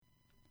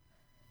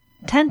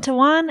10 to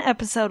 1,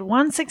 episode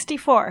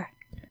 164.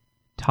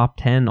 Top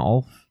 10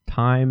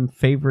 all-time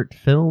favorite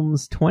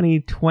films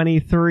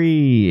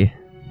 2023.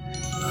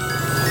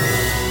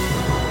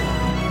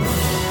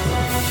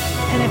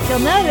 And if you'll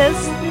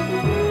notice,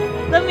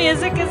 the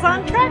music is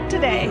on track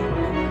today.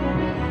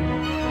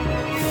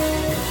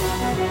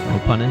 No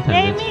pun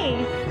intended. Yay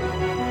me!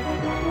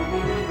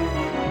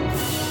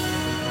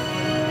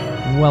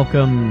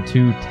 Welcome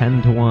to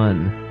 10 to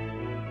 1,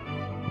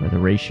 where the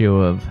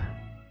ratio of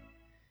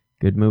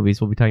good movies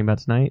we'll be talking about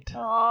tonight.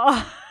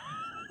 Oh.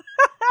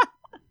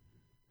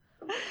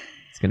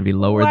 It's going to be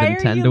lower than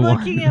 10 to 1. Why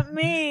are you looking at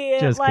me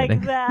Just like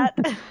kidding. that?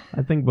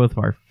 I think both of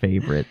our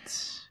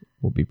favorites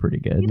will be pretty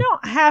good. You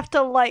don't have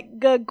to like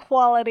good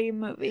quality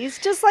movies,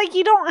 just like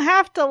you don't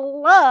have to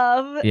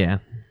love Yeah.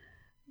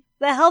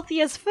 the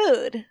healthiest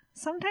food.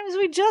 Sometimes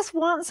we just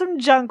want some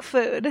junk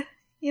food,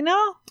 you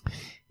know?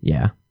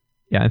 Yeah.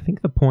 Yeah, I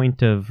think the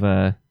point of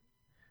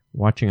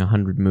watching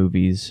 100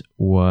 movies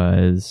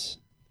was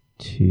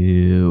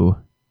to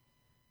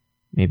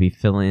maybe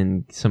fill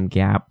in some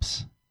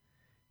gaps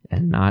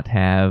and not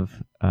have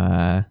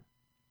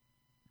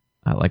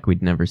like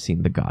we'd never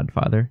seen The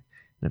Godfather.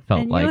 And it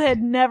felt And like you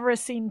had never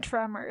seen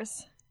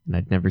Tremors. and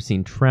I'd never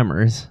seen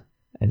Tremors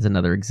as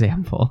another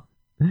example.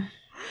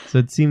 So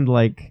it seemed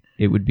like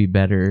it would be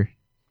better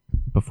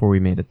before we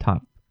made a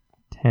top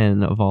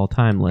 10 of all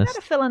time list.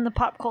 Gotta fill in the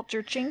pop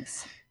culture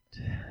chinks.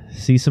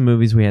 See some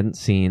movies we hadn't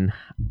seen.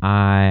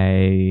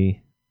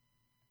 I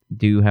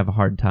do have a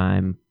hard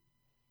time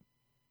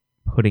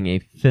putting a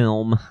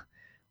film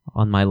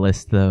on my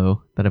list,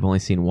 though, that I've only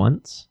seen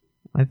once,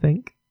 I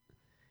think.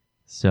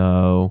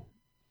 So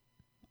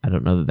I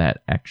don't know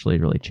that actually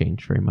really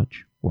changed very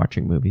much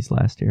watching movies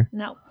last year.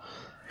 No.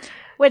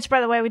 Which, by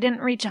the way, we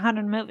didn't reach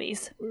 100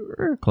 movies.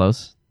 We're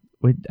close.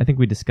 I think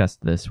we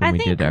discussed this when we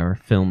did our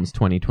films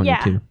 2022.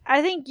 Yeah,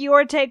 I think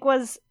your take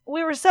was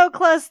we were so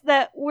close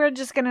that we're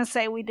just gonna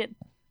say we did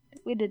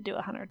do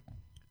 100.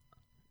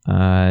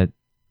 Are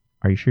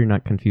you sure you're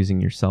not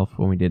confusing yourself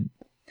when we did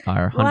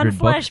our 100 One book?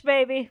 flesh,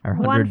 baby. Our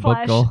One 100 book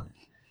flesh. goal?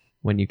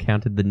 When you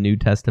counted the New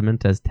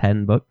Testament as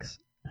 10 books?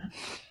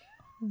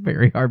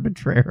 Very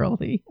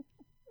arbitrarily.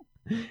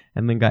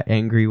 And then got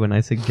angry when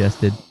I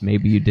suggested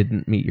maybe you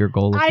didn't meet your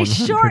goal of 100 I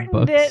shortened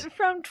books. it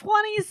from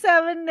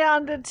 27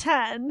 down to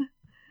 10.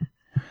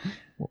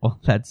 Well,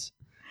 that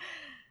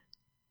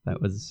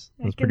was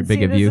I pretty can big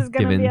see of you. This is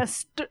going to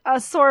be a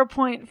sore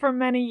point for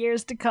many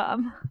years to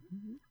come.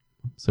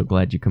 So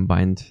glad you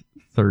combined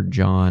 3rd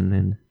John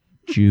and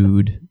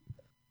Jude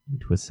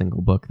into a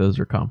single book. Those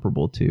are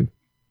comparable to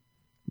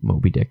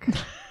Moby Dick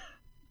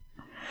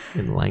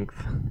in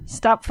length.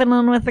 Stop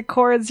fiddling with the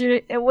chords.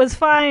 It was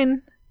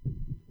fine.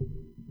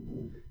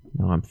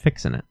 No, I'm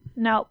fixing it.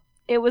 No,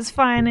 it was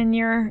fine, and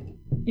you're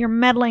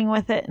meddling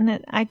with it,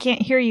 and I can't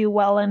hear you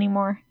well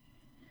anymore.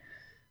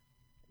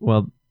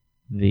 Well,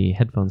 the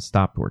headphones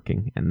stopped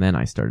working, and then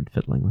I started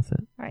fiddling with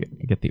it. Right.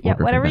 I get the Yeah,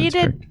 order. whatever you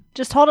did, correct.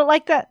 just hold it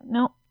like that.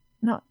 No,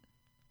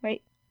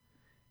 wait.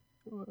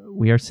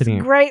 We are sitting.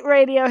 Great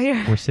radio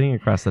here. We're sitting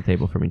across the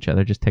table from each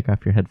other. Just take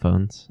off your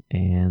headphones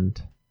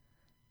and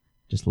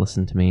just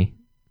listen to me.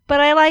 But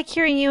I like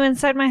hearing you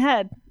inside my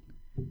head.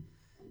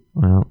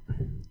 Well,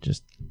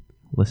 just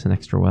listen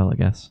extra well, I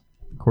guess.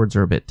 Chords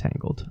are a bit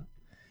tangled.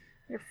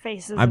 Your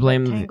face is I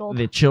blame tangled.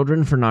 the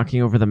children for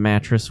knocking over the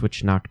mattress,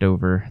 which knocked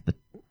over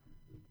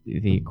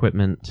the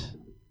equipment.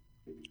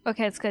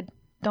 Okay, it's good.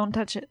 Don't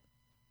touch it.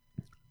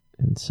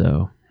 And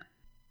so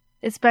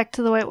It's back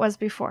to the way it was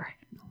before.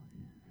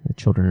 the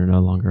children are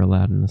no longer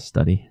allowed in the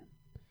study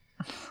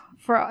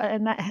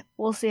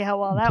We'll see how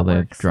well that until they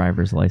have works.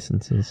 driver's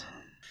licenses.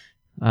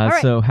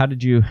 right. So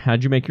how'd you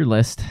make your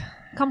list?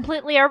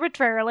 Completely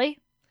arbitrarily.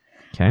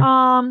 Okay.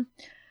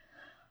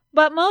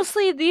 But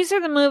mostly these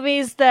are the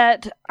movies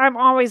that I'm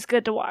always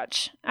good to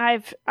watch.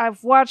 I've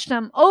watched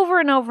them over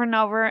and over and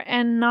over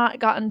and not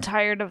gotten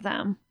tired of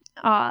them.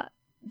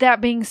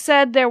 That being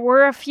said, there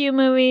were a few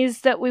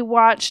movies that we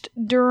watched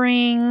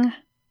during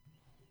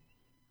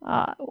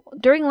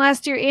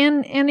last year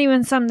and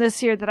even some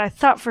this year that I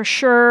thought for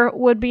sure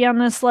would be on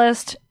this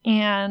list,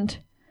 and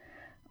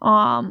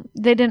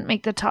they didn't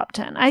make the top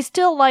 10. I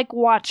still like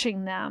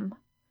watching them.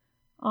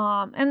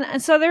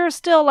 And so they're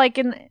still like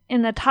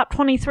in the top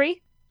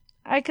 23,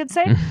 I could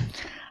say.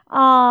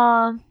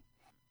 But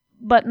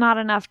not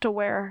enough to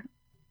where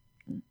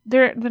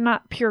they're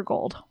not pure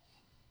gold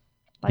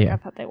like I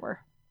thought they were.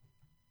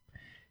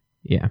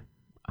 Yeah.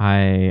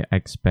 I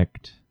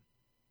expect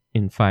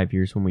in 5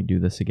 years when we do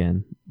this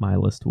again, my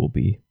list will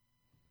be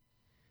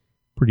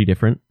pretty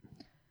different.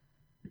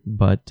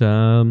 But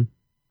yeah,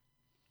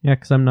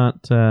 because I'm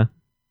not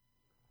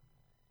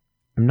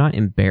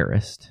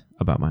embarrassed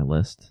about my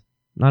list.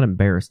 Not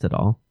embarrassed at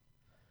all.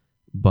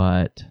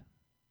 But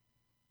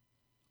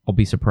I'll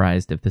be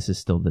surprised if this is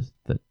still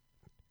the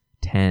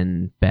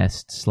 10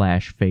 best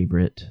 /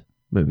 favorite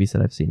movies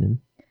that I've seen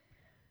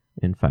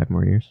in 5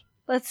 more years.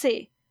 Let's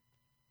see.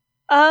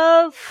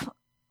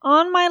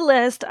 On my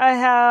list, I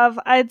have,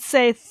 I'd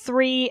say,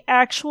 3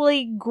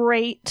 actually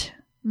great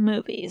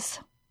movies.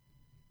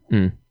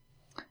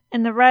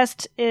 And the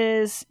rest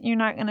is, you're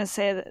not going to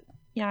say that,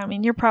 I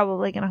mean, you're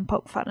probably going to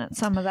poke fun at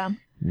some of them.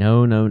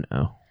 No.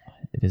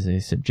 It is a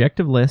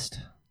subjective list.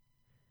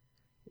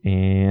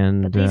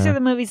 And But these are the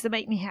movies that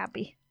make me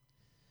happy.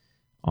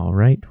 All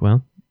right.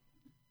 Well,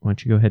 why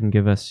don't you go ahead and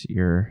give us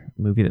your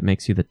movie that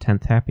makes you the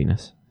 10th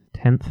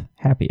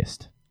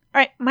happiest. All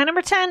right, my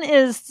number 10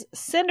 is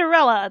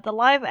Cinderella, the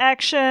live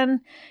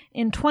action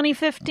in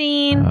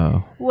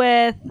 2015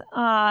 with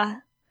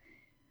No,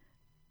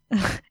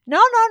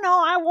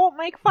 I won't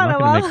make fun of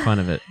it. I'm not going to make fun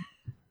of it.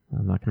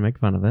 I'm not going to make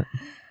fun of it.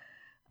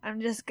 I'm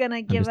just going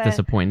to give it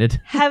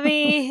disappointed.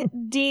 Heavy,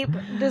 deep,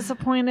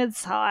 disappointed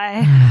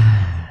sigh.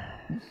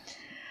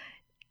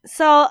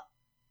 So,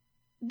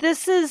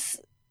 this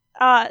is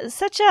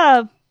such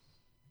a...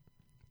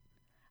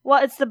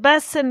 Well, it's the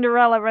best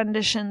Cinderella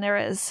rendition there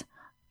is.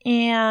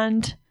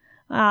 And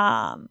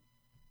I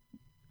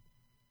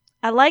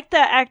like the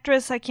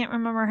actress. I can't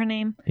remember her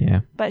name. Yeah.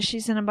 But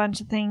she's in a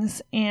bunch of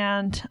things.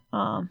 And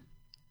I'm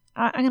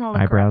going to look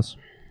eyebrows. her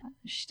up.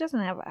 She doesn't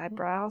have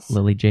eyebrows.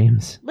 Lily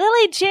James.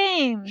 Lily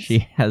James.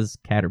 She has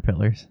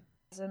caterpillars.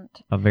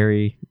 A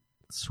very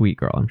sweet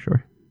girl, I'm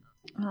sure.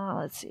 Oh,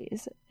 let's see.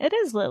 It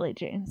is Lily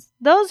James.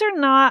 Those are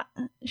not...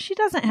 She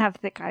doesn't have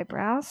thick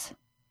eyebrows.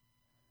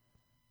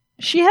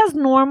 She has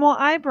normal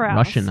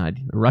eyebrows.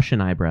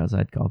 Russian eyebrows,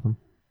 I'd call them.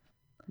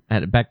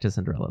 Back to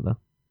Cinderella, though.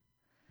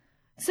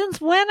 Since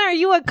when are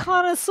you a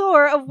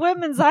connoisseur of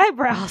women's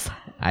eyebrows?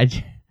 I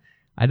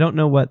don't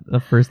know what the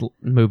first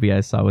movie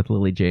I saw with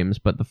Lily James,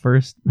 but the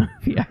first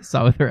movie I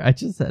saw with her, I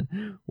just said,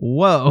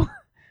 whoa.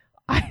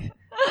 I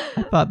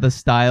thought the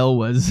style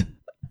was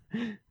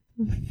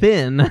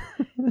thin.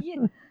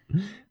 Yeah.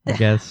 I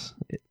guess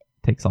it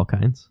takes all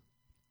kinds.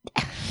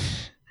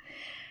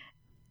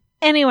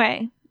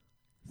 Anyway.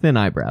 Thin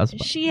eyebrows,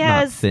 but she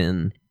has not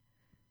thin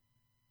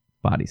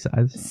body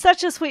size.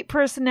 Such a sweet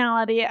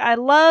personality. I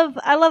love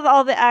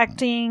all the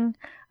acting.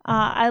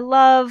 I'm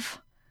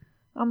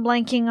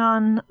blanking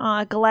on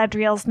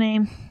Galadriel's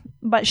name,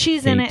 but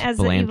she's in it as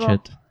the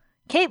evil.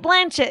 Cate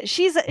Blanchett.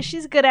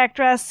 She's a good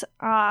actress.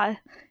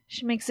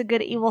 She makes a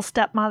good evil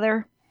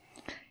stepmother.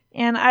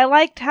 And I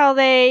liked how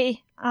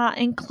they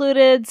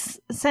included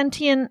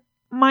sentient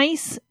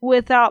mice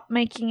without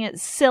making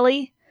it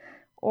silly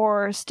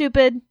or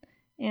stupid.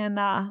 And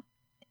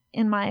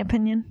in my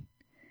opinion.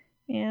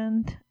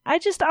 And I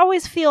just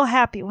always feel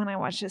happy when I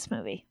watch this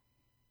movie.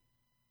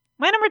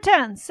 My number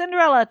 10,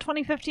 Cinderella,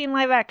 2015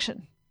 live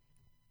action.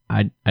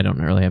 I don't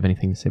really have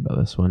anything to say about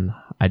this one.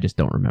 I just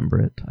don't remember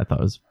it. I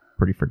thought it was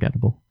pretty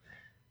forgettable.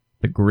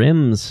 The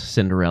Grimm's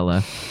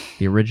Cinderella,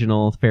 the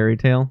original fairy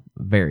tale,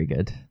 very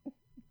good.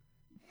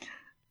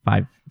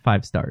 5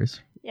 stars.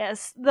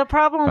 Yes, the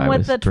problem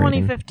with the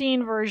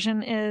 2015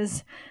 version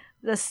is...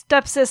 The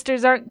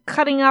stepsisters aren't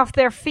cutting off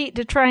their feet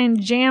to try and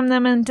jam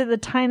them into the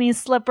tiny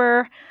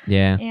slipper.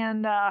 Yeah.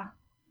 And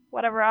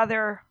whatever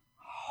other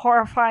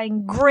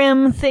horrifying,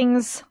 grim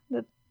things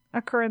that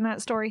occur in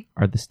that story.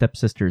 Are the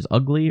stepsisters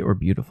ugly or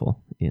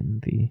beautiful in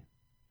the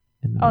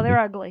movie? They're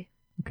ugly.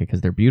 Okay,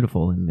 because they're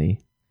beautiful in the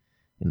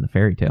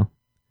fairy tale.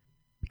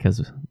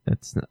 Because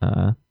that's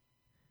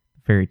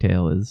fairy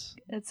tale is...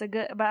 It's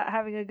about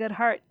having a good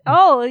heart.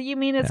 Oh, you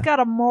mean it's got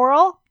a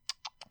moral?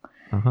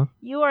 Uh-huh.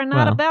 You are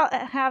not about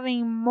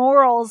having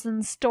morals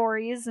and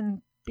stories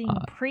and being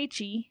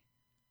preachy.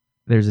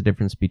 There's a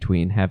difference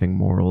between having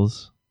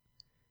morals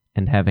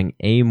and having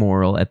a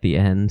moral at the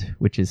end,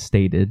 which is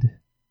stated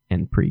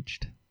and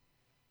preached.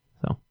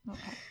 So,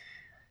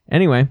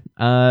 Anyway,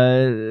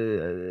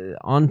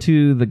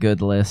 onto the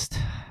good list.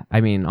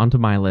 Onto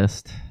my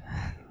list.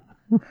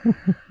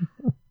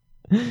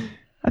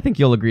 I think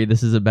you'll agree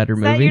this is a better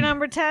movie. Is that your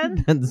number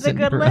 10? The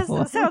good list?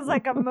 It sounds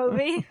like a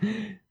movie.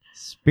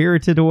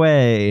 Spirited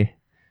Away,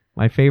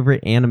 my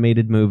favorite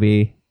animated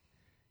movie.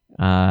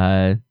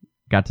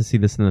 Got to see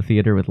this in the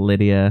theater with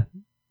Lydia.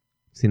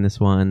 Seen this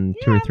one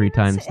 2 or 3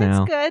 times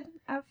now. It's good.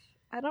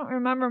 I don't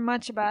remember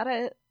much about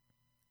it.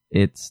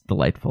 It's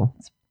delightful.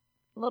 It's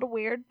a little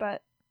weird,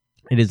 but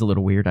it is a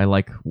little weird. I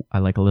like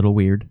a little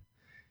weird,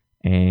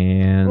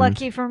 and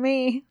lucky for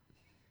me.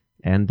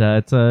 And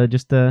it's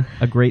just a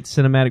great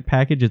cinematic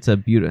package. It's a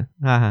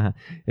beautiful,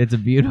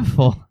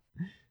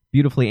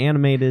 beautifully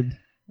animated.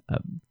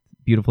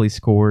 Beautifully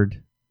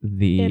scored.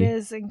 It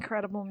is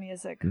incredible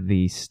music.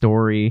 The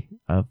story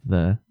of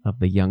the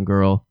young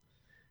girl.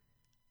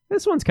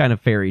 This one's kind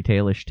of fairy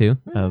tale-ish too.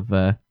 Of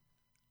her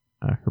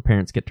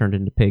parents get turned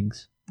into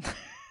pigs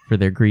for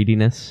their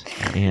greediness,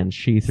 and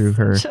she through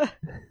her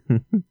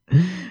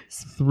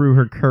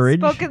courage.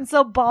 Spoken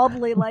so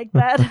baldly like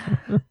that.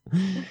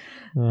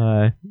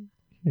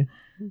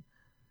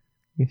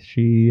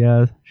 She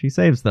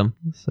saves them.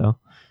 So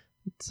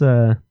it's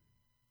a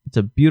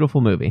beautiful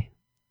movie.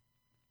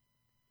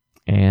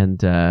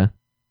 And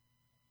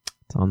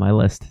it's on my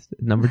list.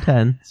 Number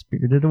 10,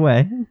 Spirited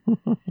Away.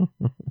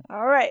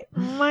 All right.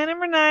 My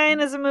number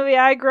 9 is a movie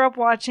I grew up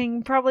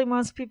watching. Probably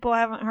most people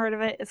haven't heard of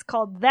it. It's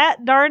called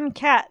That Darn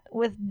Cat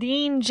with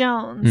Dean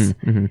Jones.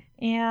 Mm-hmm.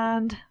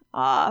 And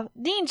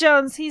Dean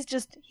Jones, he's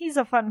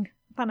a fun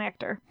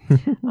actor.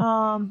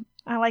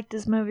 I liked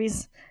his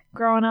movies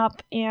growing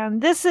up,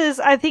 and this is,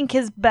 I think,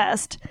 his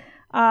best.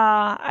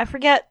 I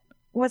forget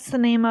what's the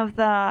name of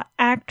the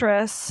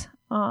actress,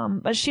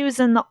 but she was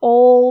in the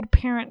old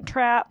Parent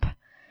Trap.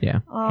 Yeah,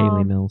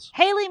 Haley Mills.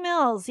 Haley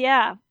Mills,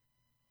 yeah.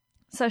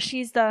 So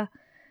she's the...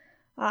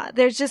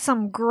 there's just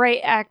some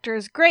great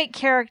actors, great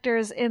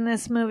characters in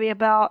this movie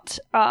about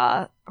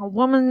a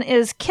woman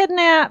is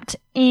kidnapped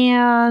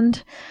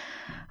and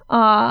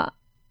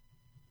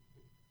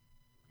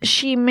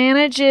she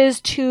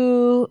manages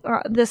to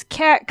this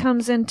cat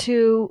comes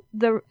into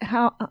the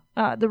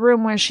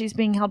room where she's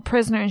being held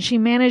prisoner, and she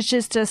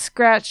manages to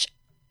scratch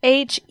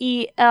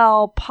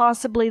HEL,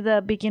 possibly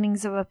the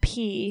beginnings of a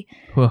P.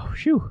 Whoa,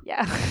 shoo.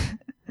 Yeah.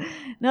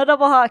 No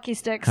double hockey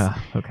sticks.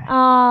 Okay.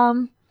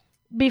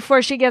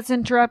 Before she gets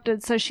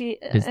interrupted, so she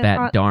is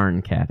that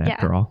darn cat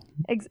after all.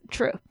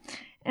 True.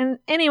 And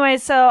anyway,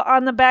 so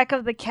on the back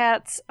of the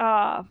cat's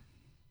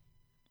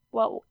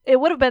well, it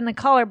would have been the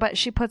collar, but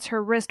she puts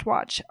her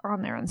wristwatch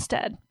on there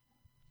instead.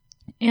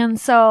 And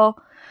so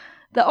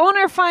the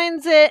owner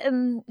finds it,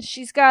 and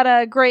she's got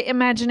a great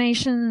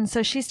imagination, and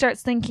so she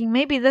starts thinking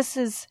maybe this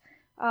is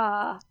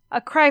a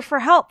cry for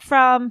help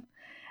from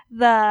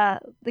the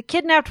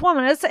kidnapped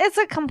woman. It's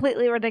a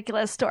completely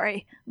ridiculous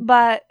story,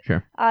 but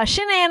sure.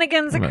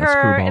 Shenanigans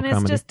occur, and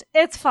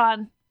it's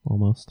fun.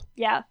 Almost.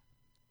 Yeah.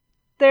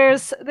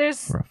 There's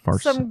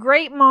some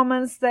great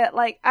moments that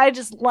like I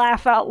just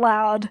laugh out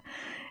loud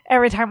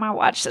every time I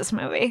watch this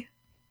movie.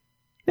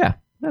 Yeah,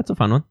 that's a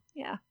fun one.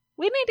 Yeah.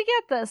 We need to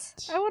get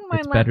this. I wouldn't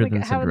mind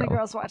having the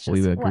girls watch this.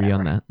 We agree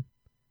on that.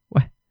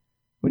 What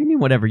do you mean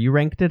whatever? You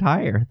ranked it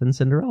higher than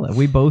Cinderella.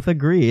 We both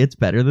agree it's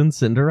better than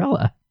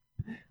Cinderella.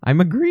 I'm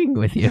agreeing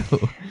with you.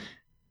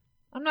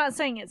 I'm not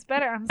saying it's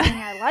better. I'm saying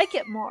I like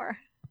it more.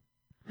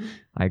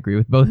 I agree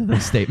with both of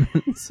those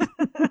statements.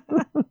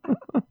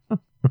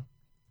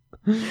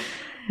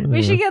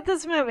 We should get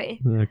this movie.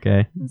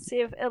 Okay. Let's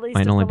see if at least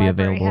might only the be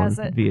available has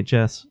on it.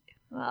 VHS.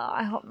 Well,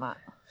 I hope not.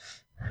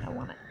 I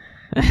want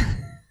it.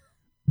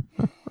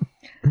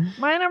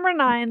 My number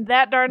 9,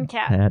 That Darn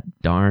Cat. That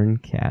darn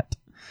cat.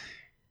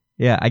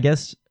 Yeah, I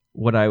guess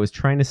what I was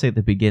trying to say at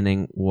the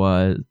beginning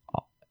was,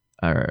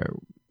 or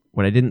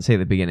what I didn't say at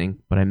the beginning,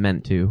 but I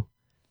meant to.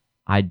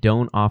 I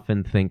don't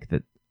often think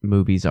that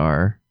movies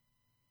are,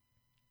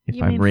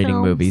 if I'm rating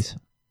films? movies.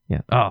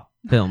 Yeah. Oh,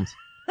 films.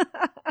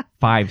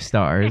 5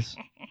 stars.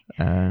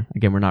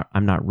 Again,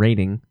 I'm not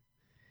rating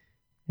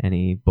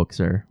any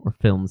books or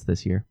films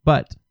this year,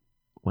 but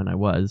when I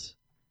was,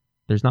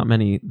 there's not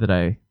many that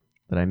I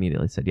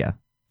immediately said, yeah,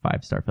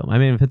 5-star film. I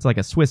mean, if it's like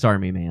a Swiss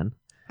Army Man,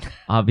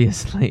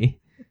 obviously,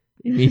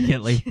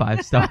 immediately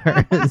 5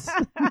 stars.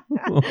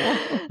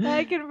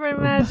 I can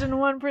imagine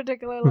one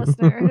particular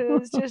listener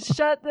who's just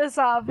shut this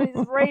off.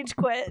 He's rage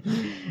quit.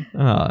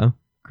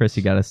 Chris,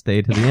 you got to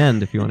stay to the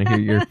end if you want to hear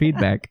your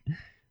feedback.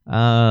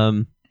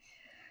 So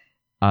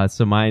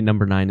my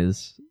number 9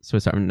 is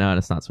Swiss Army. No,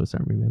 it's not Swiss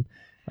Army Man,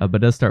 but it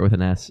does start with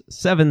an S.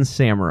 7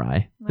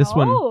 Samurai. This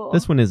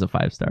one is a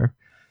 5-star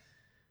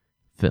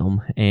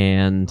film,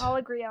 and I'll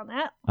agree on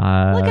that.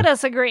 Look at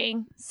us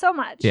agreeing so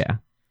much. Yeah,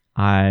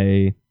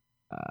 I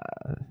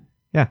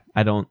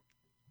don't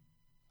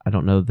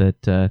know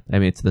that. I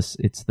mean,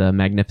 it's the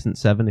Magnificent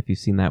Seven. If you've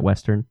seen that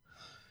Western,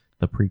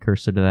 the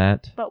precursor to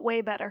that, but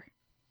way better.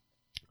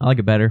 I like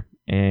it better,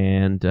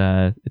 and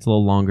it's a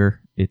little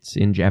longer. It's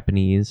in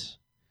Japanese.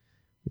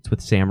 It's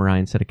with samurai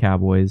instead of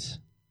cowboys.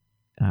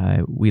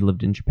 We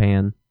lived in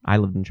Japan. I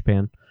lived in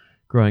Japan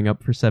growing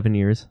up for 7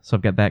 years, so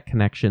I've got that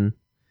connection.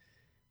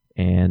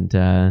 And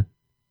I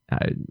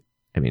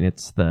mean, it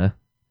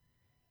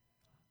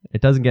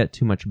doesn't get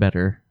too much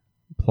better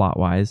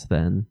plot-wise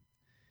than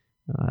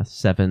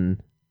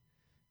 7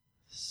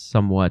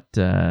 somewhat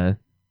not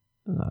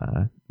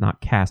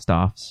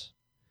cast-offs.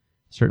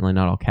 Certainly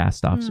not all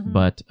cast-offs,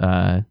 but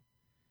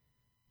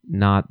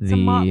not it's a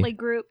motley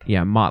group.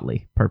 Yeah,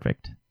 motley.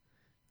 Perfect.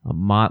 A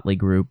motley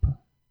group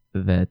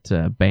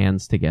that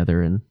bands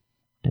together and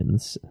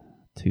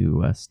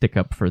to stick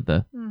up for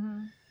the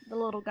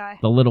little guy.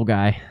 The little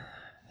guy.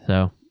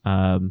 So,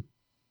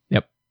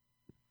 yep.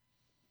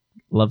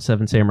 Love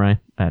 7 Samurai.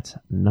 That's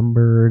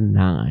number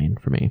 9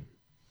 for me.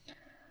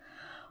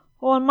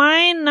 Well,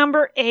 my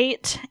number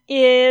 8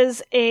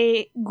 is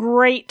a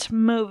great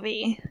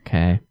movie.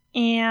 Okay.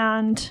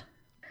 And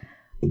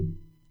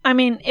I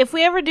mean, if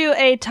we ever do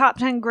a top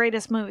 10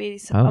 greatest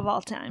movies of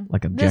all time.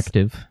 Like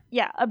objective?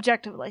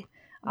 Objectively.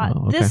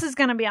 Okay. This is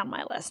going to be on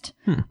my list.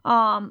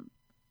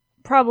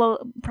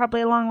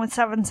 Probably along with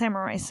 7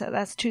 Samurai, so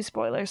that's 2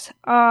 spoilers.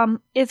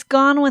 It's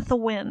Gone with the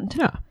Wind.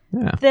 Yeah.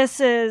 This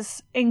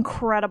is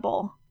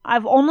incredible.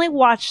 I've only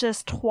watched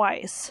this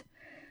twice,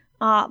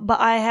 but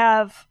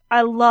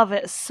I love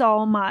it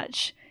so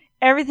much.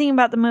 Everything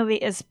about the movie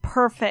is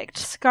perfect.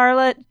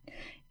 Scarlett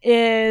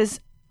is,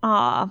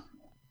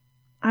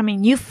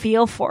 you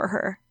feel for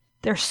her.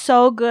 They're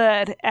so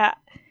good at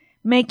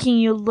making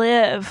you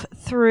live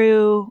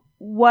through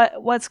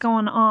what's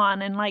going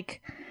on, and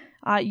like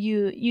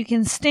you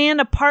can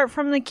stand apart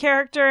from the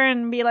character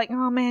and be like,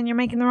 oh man, you're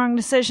making the wrong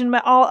decision,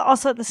 but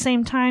also at the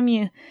same time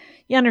you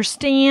you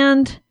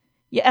understand,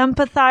 you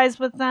empathize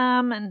with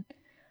them, and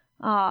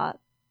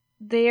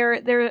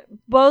they're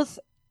both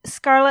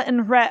Scarlett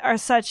and Rhett are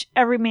such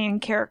everyman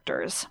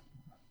characters.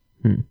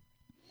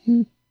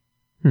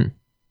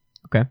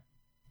 Okay.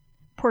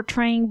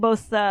 Portraying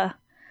both the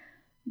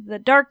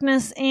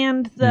darkness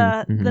and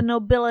the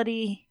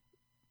nobility.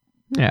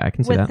 Yeah, I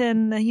can see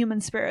within the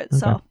human spirit. Okay.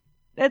 So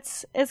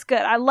it's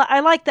good. I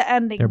like the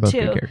ending They're both too.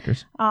 good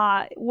characters.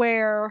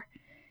 Where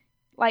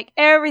like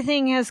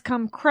everything has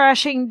come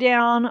crashing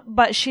down,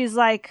 but she's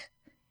like,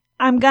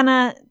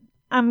 it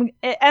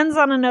ends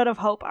on a note of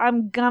hope.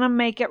 I'm gonna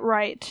make it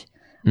right.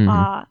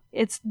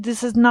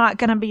 This is not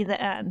gonna be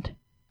the end.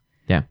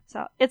 Yeah.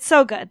 So it's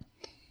so good.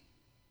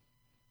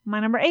 My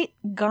number 8,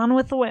 Gone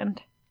with the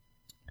Wind.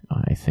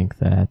 I think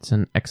that's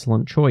an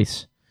excellent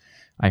choice.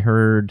 I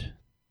heard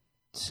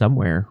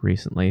somewhere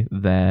recently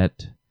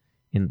that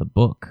in the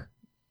book,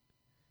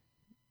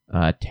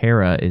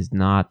 Tara is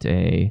not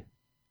her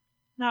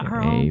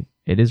home.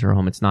 It is her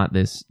home. It's not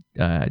this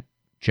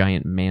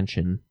giant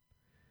mansion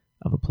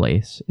of a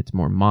place. It's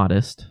more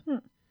modest.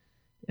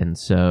 And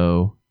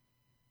so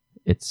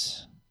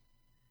it's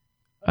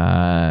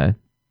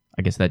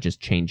I guess that just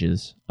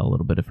changes a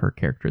little bit of her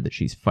character, that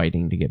she's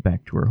fighting to get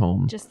back to her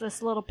home. Just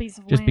this little piece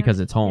of just land. because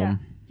it's home.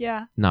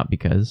 Yeah. Not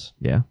because,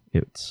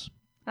 it's...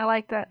 I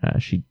like that.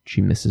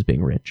 She misses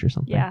being rich or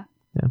something. Yeah.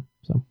 Yeah.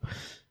 So,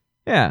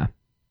 yeah.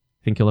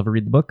 Think you'll ever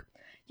read the book?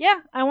 Yeah,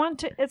 I want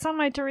to. It's on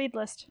my to-read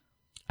list.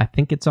 I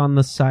think it's on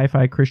the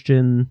Sci-Fi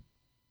Christian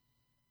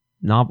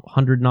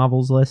 100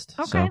 novels list.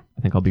 Okay. So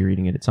I think I'll be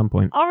reading it at some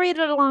point. I'll read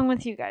it along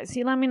with you guys.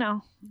 You let me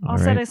know. I'll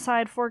set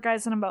aside 4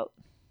 guys in a boat.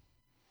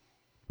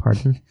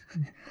 Pardon?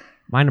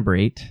 My number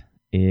 8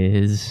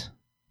 is...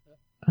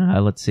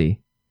 let's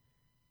see.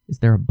 Is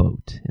there a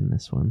boat in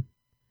this one?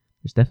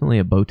 There's definitely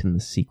a boat in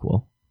the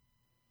sequel.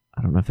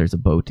 I don't know if there's a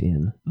boat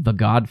in The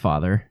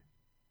Godfather,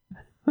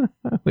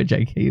 which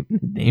I keep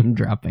name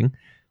dropping.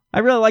 I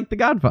really like The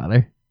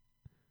Godfather.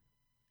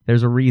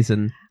 There's a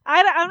reason.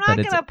 I'm not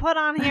going to put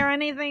on here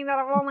anything that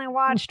I've only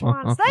watched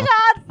once. The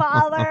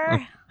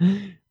Godfather!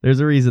 There's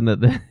a reason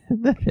that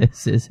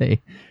this is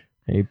a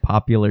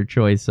popular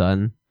choice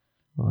on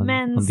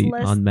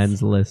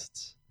men's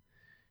lists.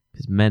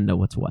 Because men know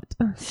what's what.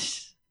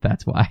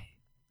 That's why.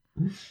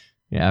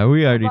 Yeah,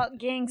 we already...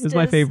 This is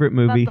my favorite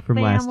movie from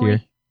last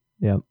year.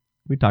 Yeah,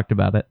 we talked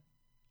about it.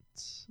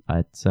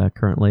 It's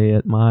currently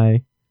at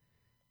my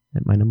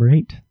number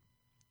 8.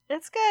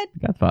 It's good.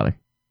 The Godfather.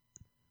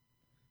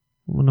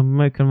 I'm gonna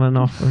make him an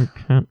offer he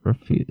can't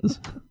refuse.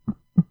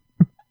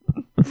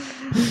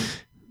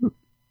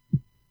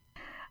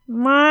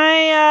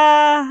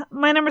 My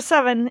number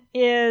 7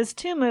 is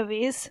 2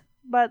 movies,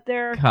 but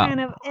they're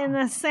kind of in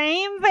the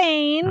same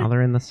vein. Now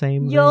they're in the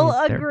same vein. You'll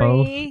They're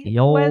agree. both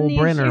Yul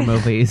Brynner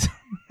movies.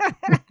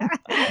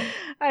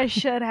 I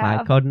should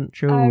have. I couldn't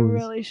choose. I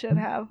really should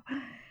have.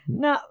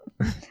 No.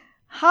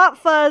 Hot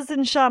Fuzz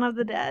and Shaun of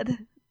the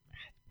Dead.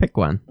 Pick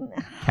one.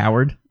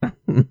 Coward.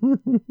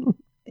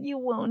 You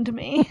wound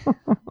me.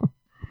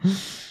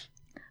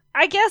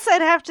 I guess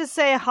I'd have to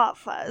say Hot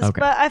Fuzz, okay.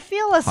 but I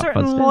feel a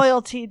certain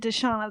loyalty to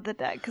Shaun of the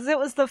Dead because it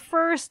was the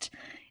first.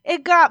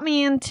 It got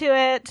me into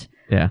it.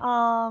 Yeah.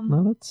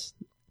 No, that's.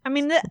 I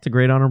mean, that's a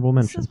great honorable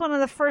mention. This is one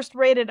of the first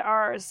rated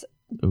R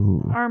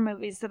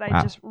movies that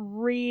I just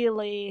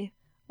really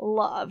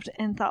loved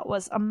and thought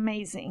was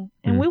amazing.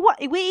 And we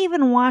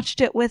even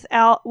watched it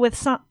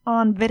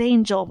on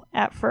VidAngel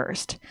at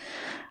first,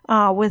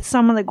 with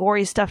some of the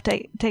gory stuff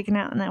taken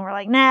out, and then we're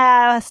like,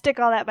 nah, stick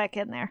all that back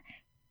in there.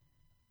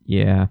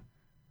 Yeah,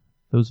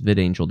 those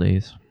VidAngel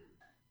days.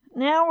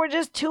 Now we're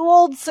just 2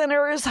 old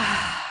sinners.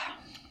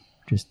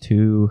 Just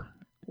 2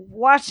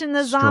 watching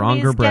the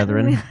zombies stronger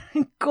brethren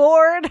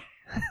gored.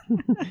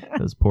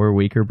 Those poor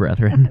weaker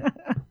brethren.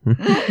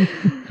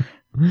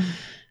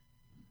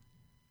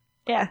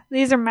 Yeah,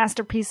 these are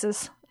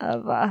masterpieces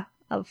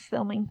of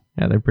filming.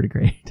 Yeah, they're pretty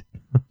great.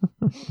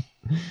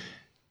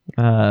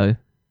 But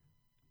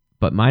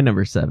my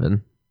number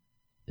 7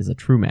 is a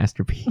true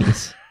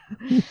masterpiece.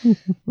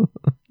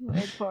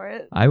 Wait for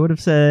it. I would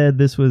have said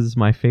this was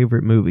my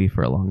favorite movie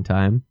for a long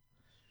time,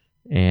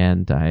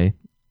 and I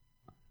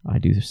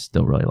do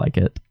still really like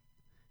it.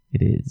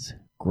 It is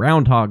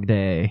Groundhog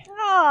Day.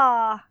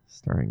 Ah,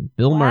 starring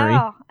Bill Murray.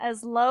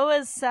 As low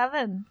as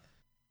 7.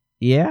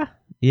 Yeah.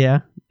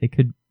 It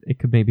could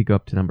maybe go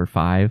up to number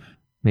 5.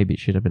 Maybe it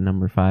should have been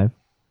number 5.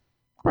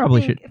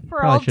 Probably should have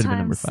been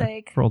number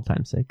 5. For old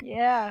time's sake.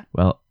 Yeah.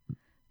 Well.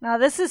 Now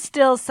this is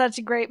still such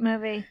a great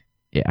movie.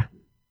 Yeah.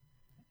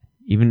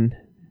 Even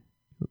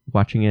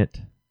watching it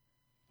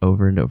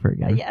over and over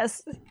again.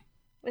 Yes.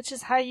 Which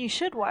is how you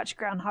should watch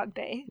Groundhog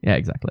Day. Yeah,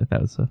 exactly.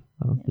 That was the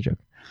joke.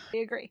 I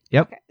agree.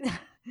 Yep. Okay.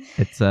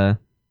 It's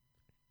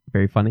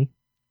very funny,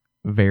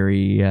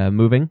 very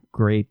moving,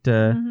 great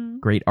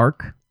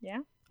arc.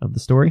 Yeah. Of the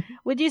story.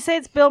 Would you say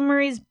it's Bill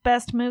Murray's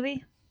best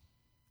movie?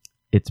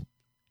 It's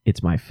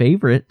my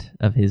favorite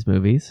of his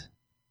movies.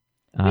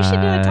 We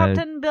should do a top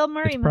 10 Bill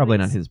Murray movies. It's probably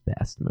not his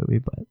best movie,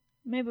 but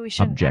Maybe we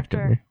shouldn't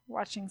Objectively. after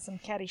watching some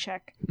Caddyshack.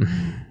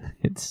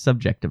 It's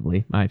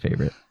subjectively my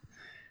favorite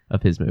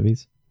of his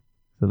movies.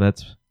 So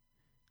that's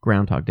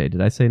Groundhog Day.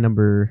 Did I say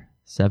number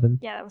 7?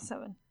 Yeah, that was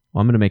 7.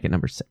 Well, I'm going to make it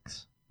number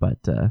 6.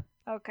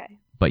 Okay.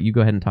 But you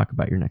go ahead and talk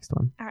about your next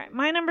one. All right.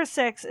 My number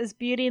 6 is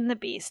Beauty and the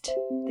Beast,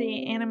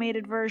 the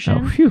animated version.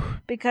 Oh, phew.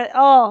 Because,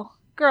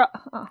 girl.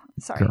 Oh,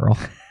 sorry. Girl.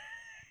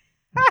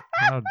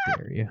 How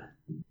dare you?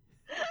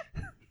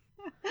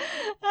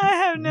 I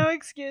have no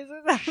excuses.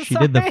 She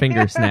did the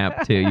finger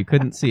snap, too. You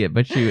couldn't see it,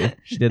 but she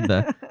did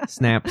the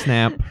snap,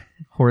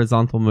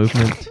 horizontal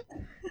movement.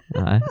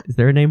 Is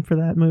there a name for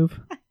that move?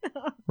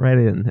 Write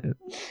in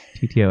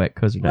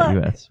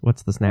TTO@cozer.us.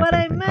 What's the snapping What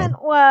I thing meant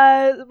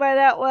called?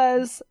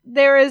 was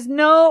there is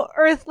no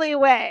earthly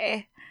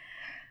way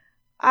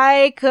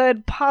I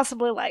could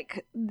possibly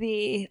like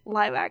the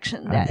live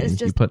action. That is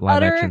just you put live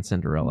utter action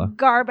Cinderella.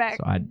 garbage.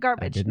 So I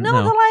garbage. didn't No,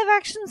 know. the live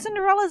action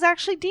Cinderella is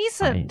actually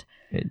decent.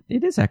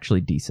 It is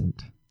actually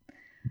decent.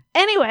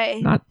 Anyway,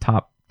 Not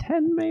top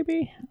 10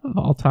 maybe of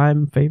all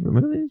time favorite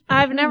movies. but,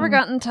 I've never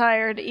gotten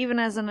tired, even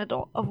as an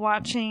adult, of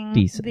watching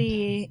Decent.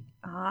 the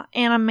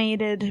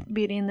animated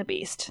Beauty and the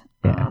Beast.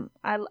 Yeah.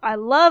 I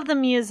love the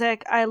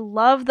music. I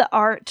love the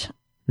art.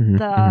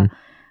 Mhm,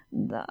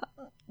 The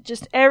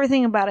just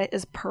everything about it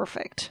is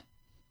perfect.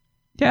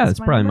 Yeah, That's it's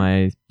my probably number.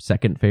 my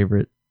second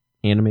favorite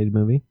animated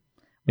movie.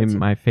 Maybe What's your-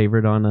 my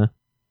favorite on a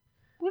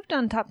We've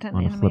done top 10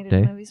 On a flip animated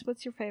day. movies.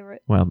 What's your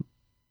favorite? well,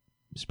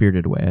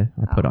 Spirited Away.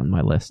 I put on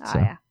my list, so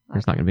yeah.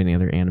 there's not going to be any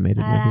other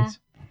animated movies.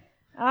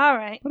 All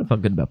right. But I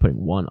felt good about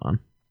putting one on.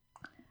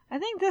 I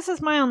think this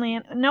is my only.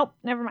 Nope,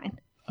 never mind.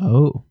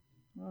 Oh,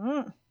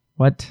 Mm.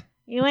 what?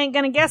 You ain't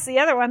gonna guess the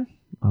other one.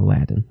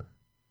 Aladdin.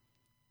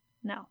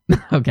 No.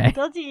 Okay. I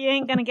told you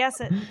ain't gonna guess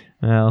it.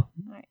 Well,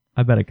 Right.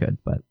 I bet I could,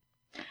 but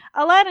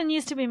Aladdin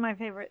used to be my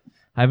favorite.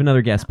 I have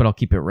another guess, but I'll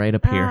keep it right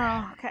up here.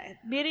 Oh, okay.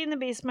 Beauty and the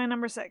Beast, my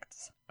number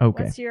 6.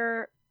 Okay. What's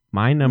your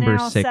My number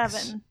now 6.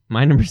 7?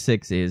 My number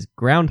 6 is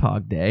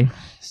Groundhog Day,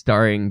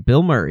 starring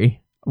Bill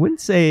Murray. I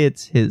wouldn't say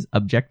it's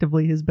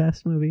objectively his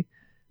best movie.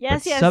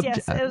 Yes, But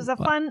yes. It was a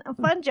fun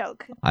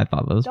joke. I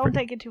thought that was Don't pretty.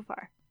 take it too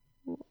far.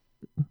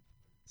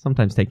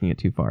 Sometimes taking it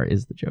too far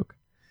is the joke.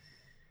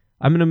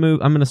 I'm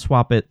gonna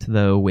swap it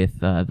though with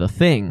The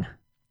Thing.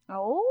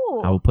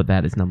 Oh. I will put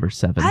that as number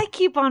 7. I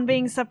keep on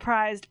being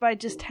surprised by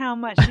just how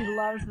much you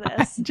love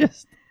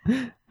this.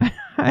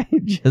 I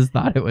just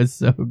thought it was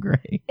so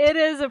great. It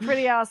is a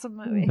pretty awesome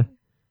movie.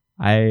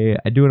 I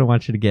do want to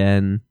watch it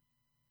again.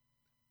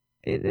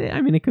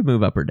 It could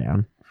move up or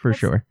down for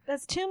sure,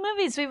 That's 2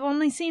 movies we've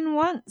only seen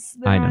once.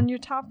 I They're know. on your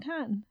top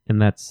 10. and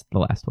that's the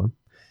last one.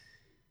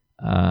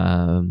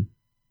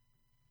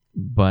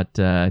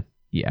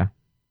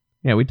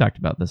 Yeah, we talked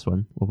about this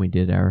one when we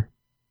did our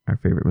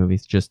favorite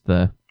movies. Just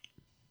the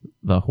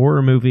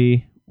horror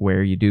movie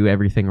where you do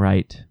everything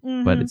right,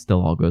 but it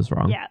still all goes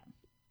wrong. Yeah.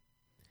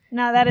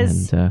 No, that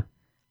is. And,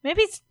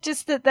 Maybe it's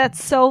just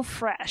that's so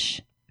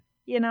fresh,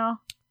 you know?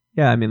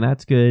 yeah,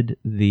 that's good.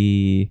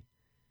 The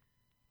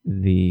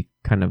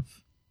kind of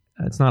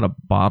it's not a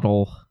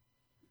bottle.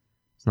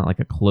 It's not like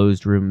a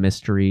closed room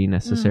mystery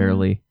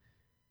necessarily,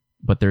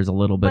 but there's a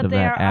little bit But of they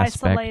that are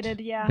aspect.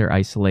 isolated, yeah. They're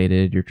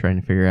isolated. You're trying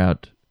to figure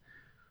out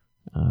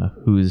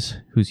who's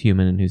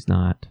human and who's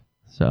not.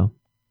 So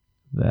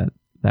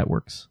that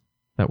works.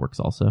 That works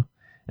also.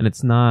 And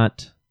it's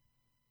not.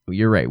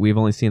 You're right. We've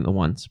only seen it the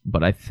once,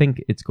 but I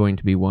think it's going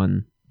to be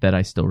one that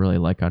I still really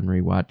like on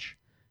rewatch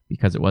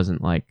because it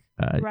wasn't like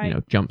Right.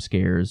 jump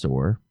scares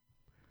or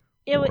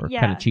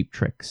kind of cheap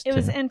tricks. It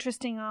was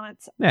interesting on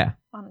its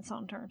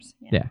own terms.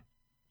 Yeah.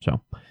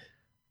 So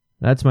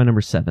that's my number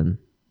 7,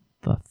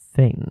 The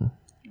Thing.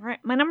 All right.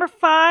 My number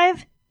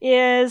 5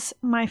 is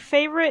my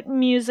favorite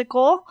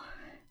musical.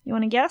 You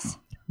want to guess?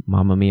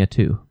 Mamma Mia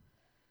 2.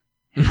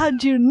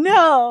 How'd you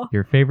know?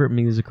 Your favorite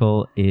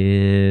musical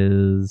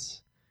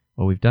is...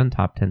 Well, we've done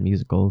top 10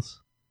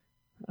 musicals.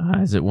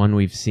 Is it one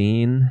we've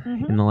seen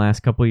in the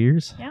last couple of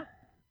years?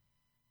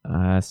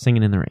 Yeah.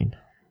 Singing in the Rain.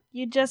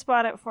 You just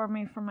bought it for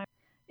me for my...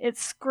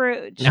 It's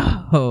Scrooge.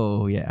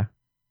 Oh, yeah.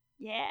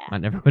 Yeah. I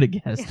never would have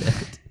guessed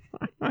it.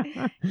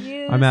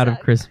 You I'm out of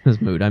suck. Christmas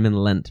mood. I'm in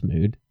Lent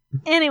mood.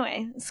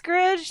 Anyway,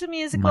 Scrooge the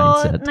musical,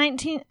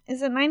 Mindset.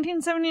 Is it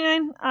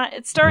 1979?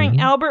 It's starring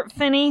Albert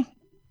Finney.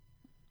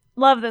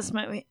 Love this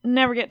movie.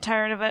 Never get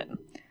tired of it.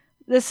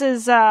 This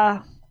is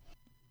a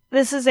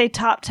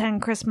top 10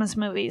 Christmas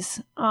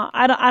movies.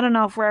 I don't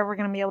know if we're ever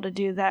going to be able to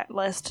do that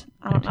list.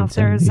 I don't know if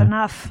there's 1970, yeah.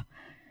 enough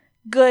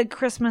good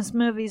Christmas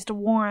movies to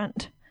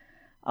warrant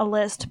a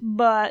list,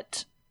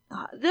 but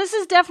this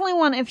is definitely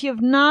one. If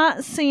you've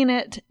not seen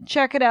it,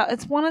 check it out.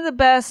 It's one of the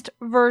best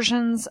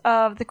versions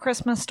of the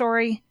Christmas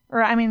story,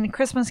 the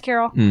Christmas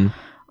Carol.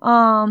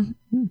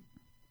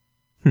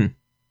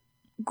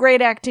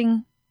 Great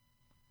acting.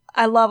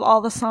 I love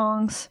all the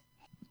songs.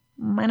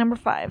 My number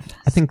 5,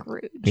 I think,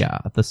 Scrooge. yeah,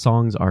 the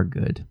songs are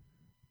good.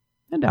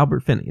 And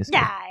Albert Finney is good.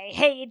 I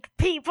hate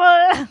people.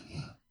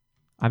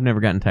 I've never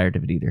gotten tired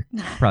of it either.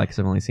 Probably because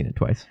I've only seen it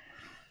twice.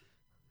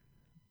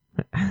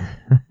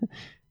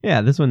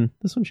 Yeah, this one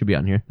should be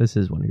on here. This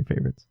is one of your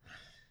favorites.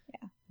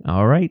 Yeah.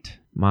 All right.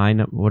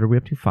 What are we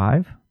up to?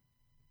 5?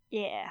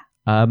 Yeah.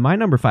 My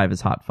number 5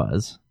 is Hot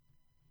Fuzz.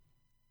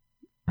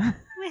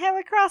 We have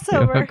a We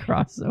crossover. have a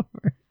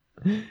crossover.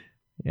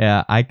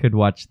 Yeah, I could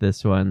watch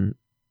this one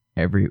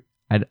I think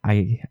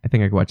I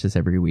could watch this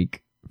every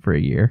week for a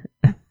year.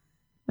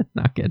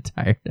 Not get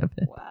tired of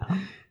it. Wow.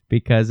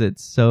 Because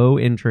it's so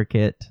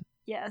intricate.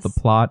 Yes. The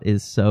plot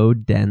is so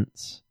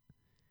dense.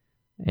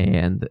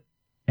 And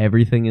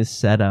everything is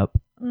set up.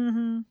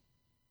 Mm-hmm.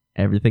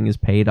 Everything is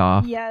paid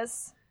off.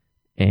 Yes.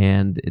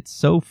 And it's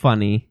so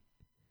funny.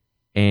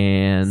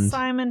 And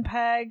Simon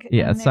Pegg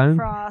yeah, and Nick Simon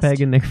Frost.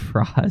 Pegg and Nick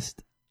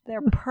Frost.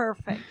 They're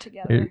perfect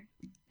together.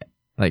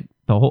 Like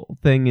the whole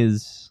thing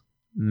is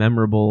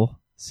memorable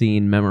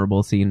scene.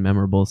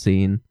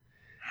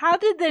 How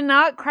did they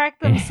not crack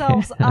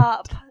themselves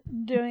up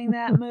doing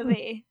that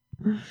movie?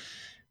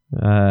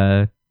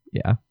 Yeah.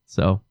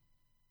 So,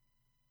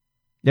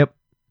 yep.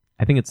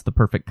 I think it's the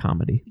perfect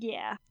comedy.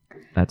 Yeah.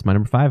 That's my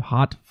number 5,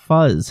 Hot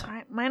Fuzz. All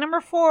right, my number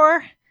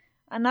 4,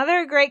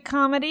 another great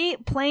comedy,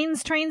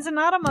 Planes, Trains, and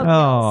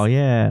Automobiles. Oh,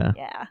 yeah.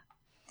 Yeah.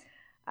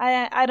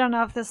 I don't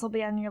know if this will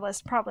be on your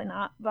list. Probably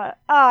not. But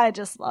I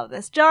just love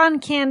this. John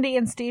Candy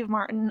and Steve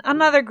Martin.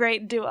 Another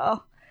great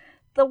duo.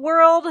 The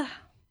world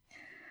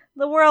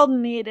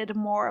needed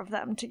more of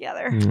them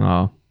together.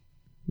 Oh,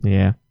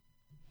 yeah.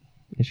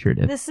 It sure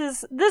did. This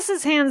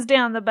is hands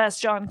down the best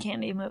John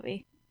Candy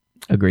movie.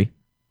 Agree.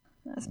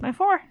 That's my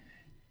 4.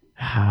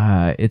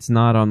 It's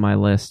not on my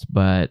list,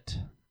 but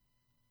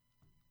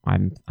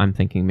I'm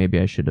thinking maybe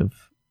I should have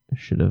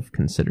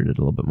considered it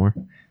a little bit more,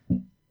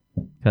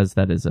 because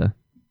that is a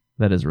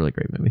really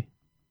great movie.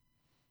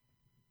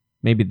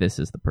 Maybe this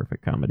is the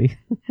perfect comedy.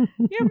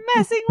 You're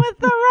messing with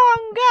the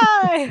wrong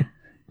guy.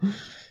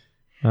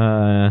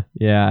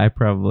 Yeah, I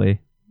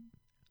probably.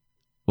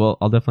 Well,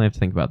 I'll definitely have to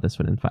think about this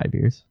one in 5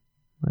 years.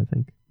 I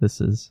think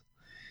this is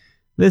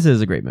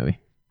a great movie,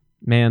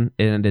 man,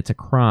 and it's a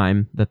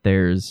crime that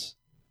the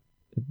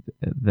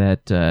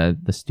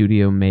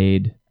studio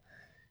made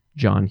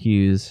John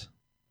Hughes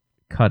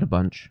cut a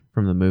bunch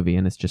from the movie,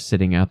 and it's just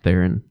sitting out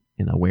there in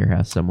a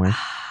warehouse somewhere.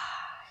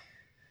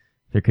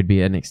 There could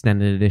be an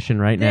extended edition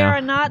right now. There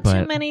are not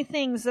too many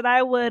things that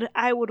I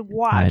would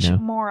watch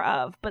more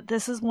of, but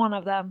this is one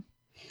of them.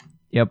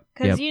 Yep.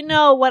 Because you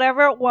know,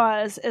 whatever it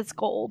was, it's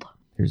gold.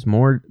 There's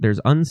more. There's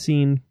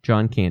unseen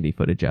John Candy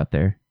footage out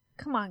there.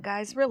 Come on,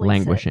 guys, release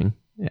languishing.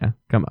 it. Yeah,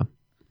 come on.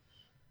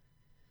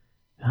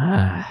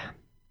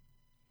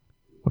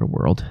 What a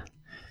world.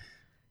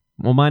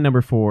 Well, my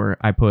number 4,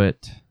 I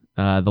put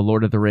The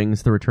Lord of the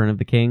Rings: The Return of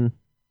the King.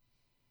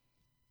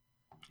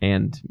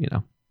 And,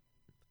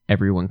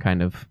 everyone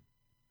kind of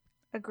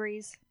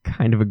agrees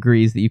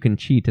that you can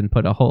cheat and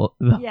put the whole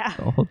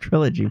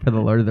trilogy for The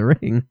Lord of the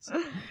Rings.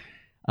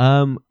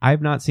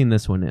 I've not seen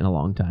this one in a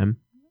long time,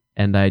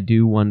 and I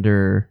do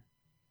wonder,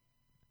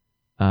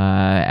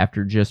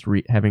 after just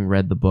having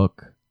read the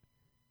book,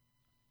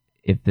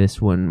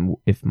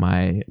 if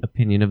my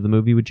opinion of the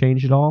movie would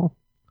change at all.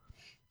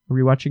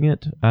 Rewatching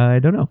it, I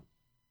don't know.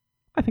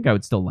 I think I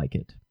would still like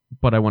it,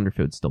 but I wonder if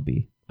it would still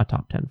be a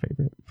top 10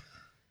 favorite.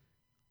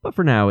 But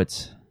for now,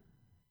 it's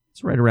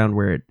right around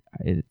where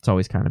it's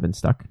always kind of been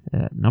stuck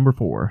at number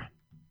 4.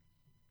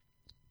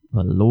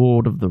 The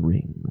Lord of the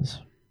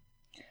Rings.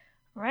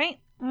 Right.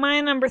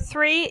 My number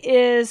 3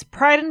 is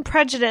Pride and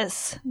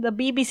Prejudice, the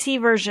BBC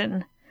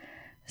version,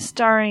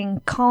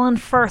 starring Colin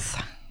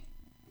Firth.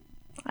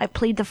 I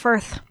plead the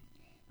Firth.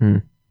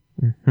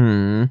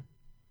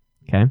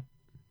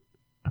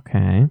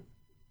 Okay.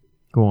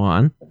 Go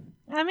on.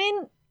 I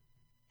mean,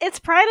 it's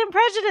Pride and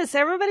Prejudice.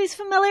 Everybody's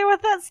familiar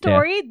with that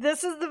story. Yeah.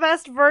 This is the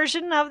best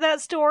version of that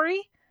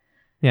story.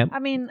 Yep. I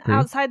mean, Agree.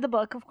 outside the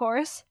book, of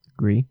course.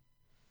 Agree.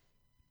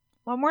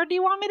 What more do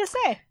you want me to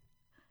say?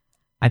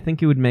 I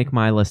think it would make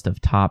my list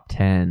of top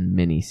 10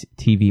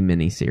 TV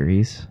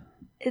miniseries.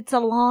 It's a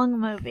long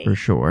movie. For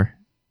sure.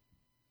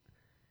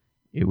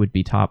 It would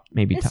be top,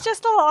 maybe It's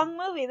just a long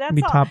movie,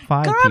 that's all. Top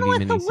 5 Gone TV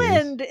with miniseries. the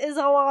Wind is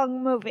a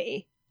long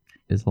movie.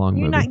 Is a long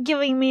You're movie. not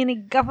giving me any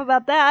guff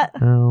about that.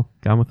 Oh,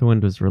 Gone with the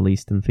Wind was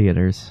released in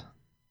theaters.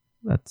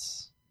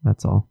 That's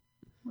all.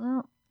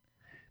 Well,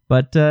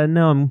 but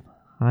no,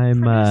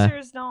 I'm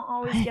producers don't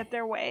always get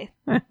their way.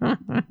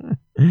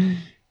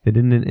 They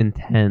didn't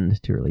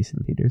intend to release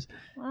in theaters.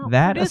 Well,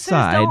 that producers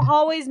aside, don't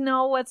always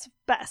know what's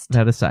best.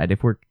 That aside,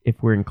 if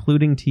we're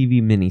including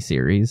TV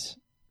miniseries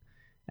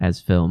as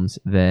films,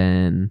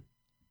 then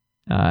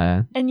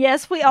and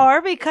yes, we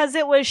are, because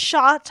it was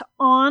shot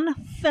on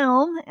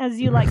film,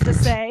 as you like to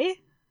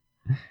say.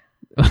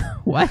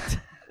 What?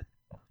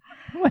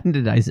 When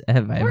did I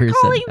have I ever We're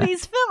calling said that?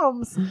 these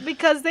films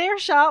because they are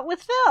shot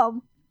with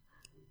film.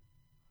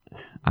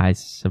 I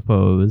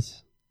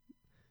suppose.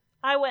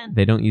 I win.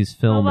 They don't use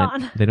film. Move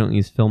on. They don't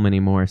use film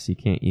anymore, so you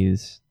can't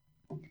use.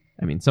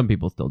 I mean, some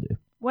people still do.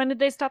 When did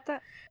they stop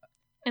that?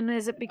 And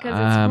is it because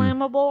it's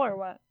flammable or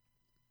what?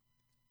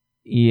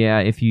 Yeah,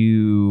 if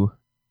you.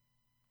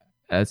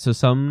 So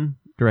some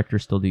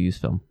directors still do use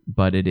film,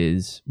 but it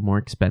is more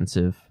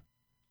expensive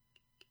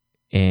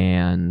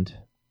and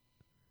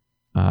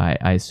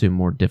I assume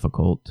more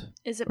difficult.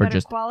 Is it or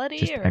better quality?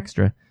 Just or?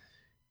 extra.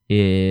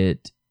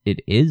 It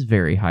is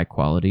very high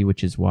quality,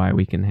 which is why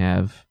we can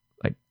have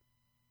like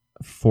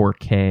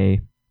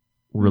 4K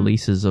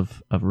releases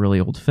of really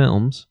old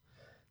films.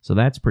 So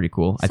that's pretty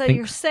cool. So I think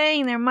you're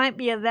saying there might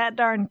be a That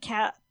Darn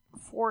Cat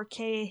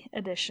 4K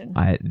edition.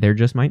 there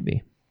just might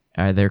be.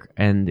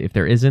 And if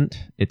there isn't,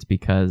 it's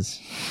because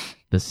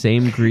the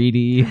same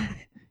greedy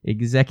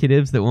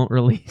executives that won't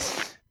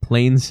release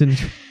Planes and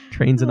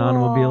Trains and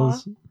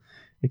Automobiles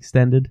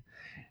Extended.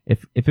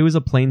 If it was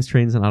a Planes,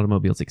 Trains, and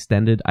Automobiles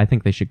Extended, I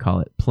think they should call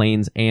it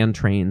Planes and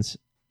Trains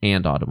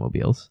and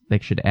Automobiles. They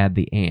should add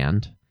the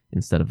 "and"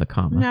 instead of the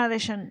comma. No, they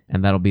shouldn't.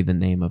 And that'll be the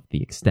name of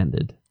the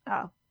Extended.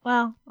 Oh,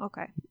 well,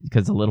 okay.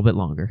 Because it's a little bit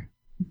longer.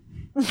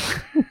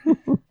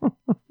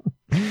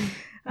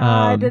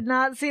 I did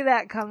not see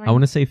that coming. I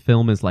want to say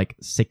film is like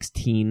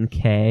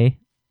 16K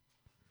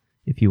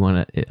if you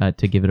want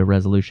to give it a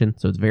resolution.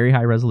 So it's very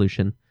high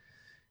resolution.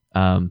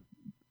 And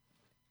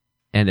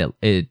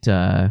it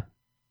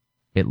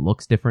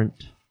looks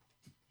different.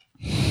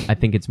 I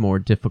think it's more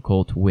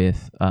difficult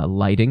with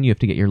lighting. You have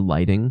to get your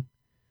lighting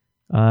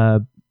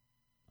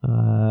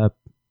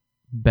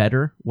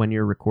better when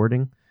you're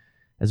recording,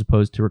 as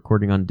opposed to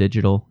recording on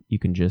digital. You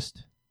can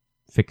just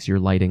fix your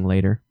lighting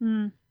later.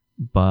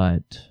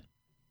 But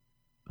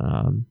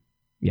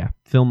yeah,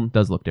 film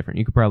does look different.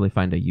 You could probably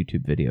find a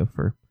YouTube video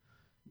for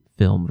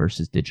film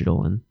versus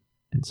digital, and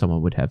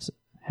someone would have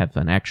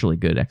an actually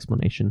good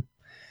explanation.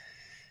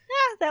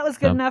 Yeah, that was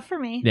good enough for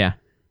me. Yeah.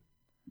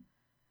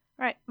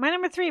 All right, my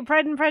number 3,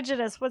 Pride and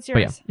Prejudice. What's yours?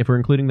 But yeah, if we're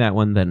including that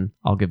one, then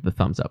I'll give the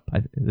thumbs up.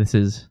 It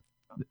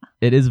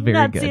is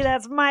very good. See,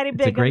 that's mighty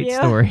big It's a great of you.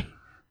 story,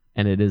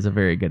 and it is a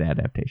very good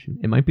adaptation.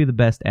 It might be the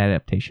best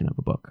adaptation of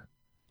a book.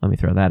 Let me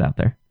throw that out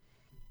there.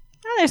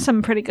 Oh, there's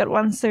some pretty good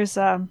ones. There's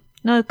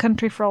No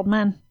Country for Old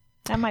Men.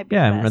 That might be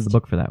Yeah, I the haven't read best. the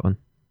book for that one,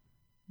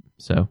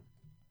 so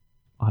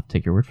I'll have to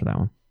take your word for that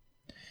one.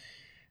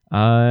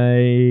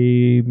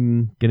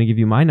 I'm gonna give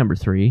you my number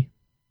 3.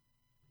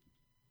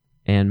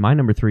 And my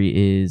number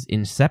 3 is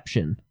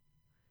Inception,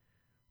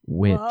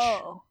 which,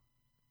 Whoa.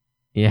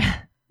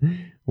 yeah,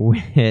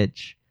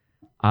 which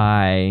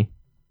I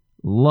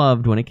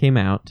loved when it came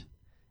out,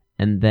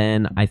 and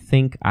then I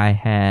think I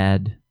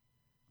had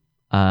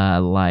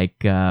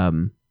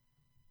an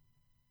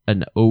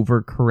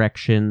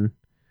overcorrection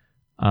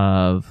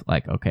of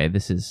like, okay,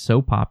 this is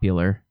so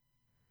popular,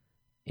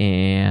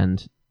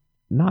 and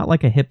not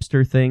like a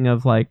hipster thing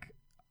of like,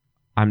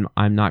 I'm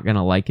not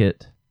gonna like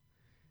it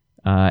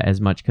as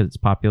much because it's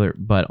popular,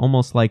 but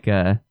almost like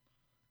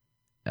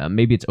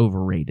maybe it's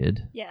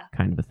overrated,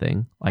 kind of a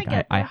thing. Like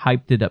I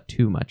hyped it up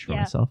too much for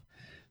myself.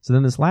 So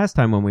then this last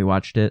time when we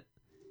watched it,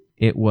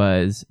 it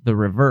was the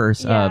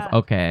reverse of,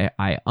 okay,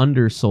 I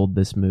undersold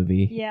this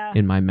movie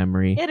in my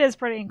memory. It is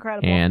pretty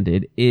incredible. And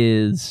it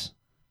is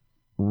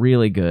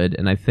really good.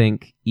 And I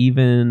think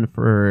even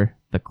for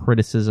the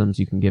criticisms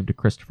you can give to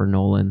Christopher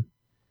Nolan,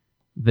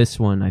 this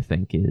one I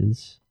think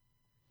is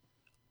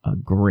a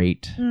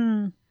great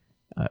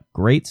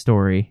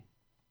story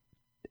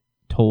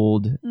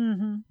told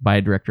by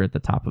a director at the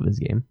top of his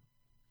game.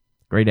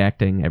 Great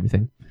acting,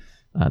 everything.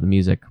 The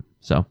music.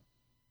 So,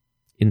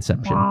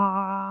 Inception.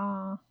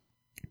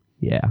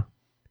 Yeah.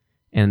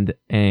 And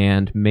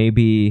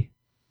maybe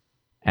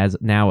as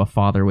now a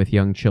father with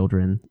young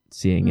children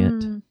seeing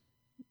it,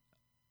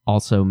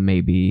 also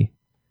maybe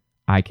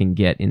I can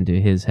get into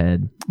his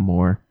head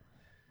more.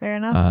 Fair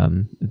enough.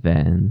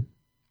 Than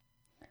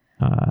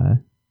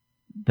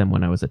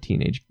when I was a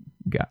teenage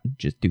guy,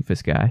 just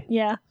doofus guy.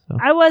 Yeah. So.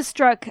 I was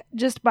struck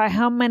just by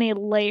how many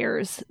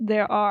layers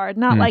there are.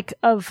 Not like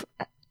of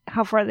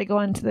how far they go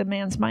into the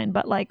man's mind,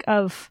 but like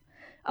of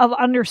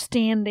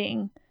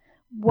understanding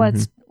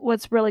what's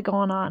really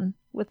going on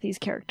with these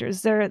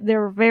characters. They've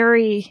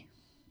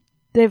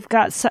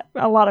got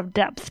a lot of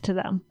depth to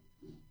them.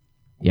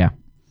 Yeah.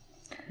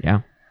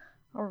 Yeah.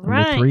 All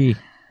right. Number 3,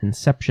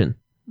 Inception.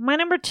 My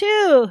number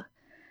 2,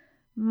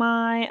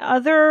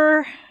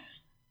 my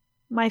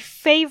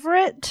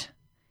favorite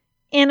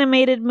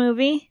animated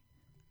movie,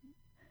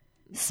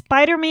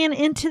 Spider-Man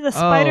Into the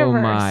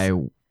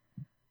Spider-Verse.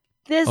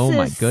 This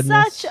is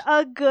such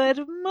a good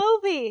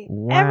movie.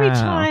 Wow. Every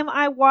time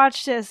I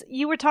watch this,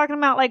 you were talking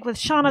about like with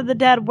Shaun of the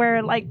Dead,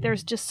 where like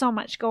there's just so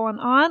much going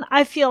on.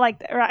 I feel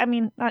like,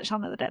 not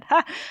Shaun of the Dead,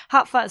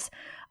 Hot Fuzz.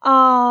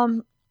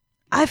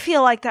 I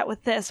feel like that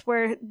with this,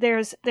 where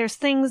there's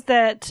things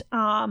that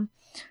are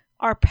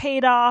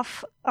paid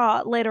off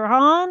later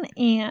on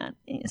and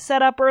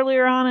set up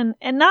earlier on,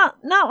 and not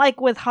like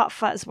with Hot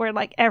Fuzz, where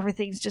like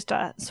everything's just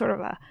a sort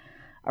of a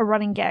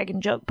running gag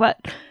and joke,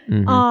 but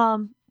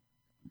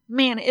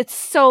man, it's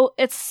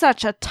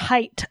such a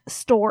tight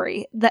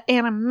story. The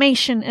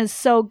animation is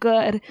so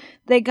good.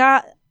 They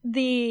got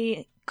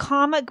the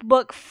comic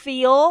book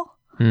feel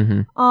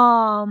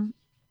done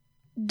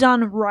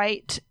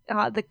right.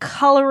 The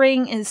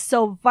coloring is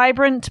so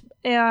vibrant,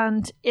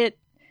 and it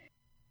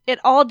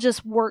all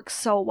just works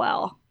so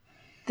well.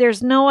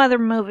 There's no other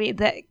movie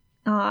that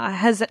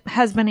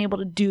has been able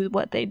to do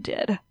what they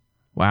did.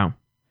 Wow.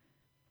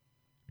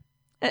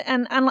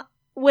 And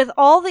with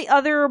all the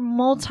other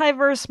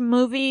multiverse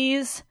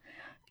movies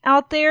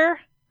out there,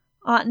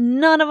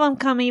 none of them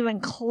come even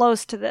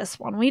close to this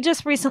one. We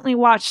just recently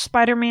watched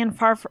Spider-Man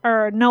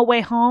No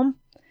Way Home.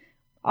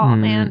 Oh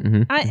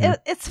man,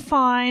 it's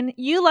fine.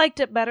 You liked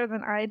it better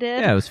than I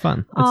did. Yeah, it was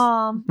fun.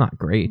 It's not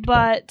great,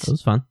 but it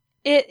was fun.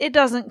 It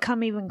doesn't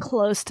come even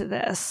close to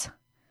this.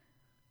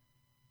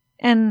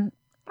 And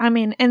I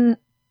mean, and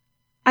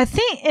I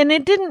think, and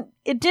it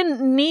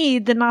didn't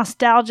need the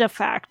nostalgia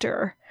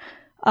factor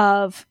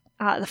of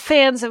the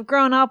fans have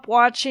grown up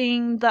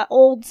watching the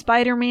old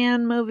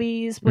Spider-Man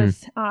movies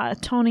with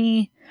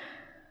Tony.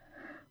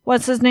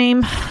 What's his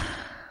name?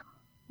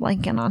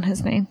 Blanking on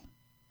his name.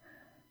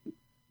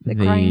 The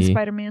crying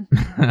Spider-Man.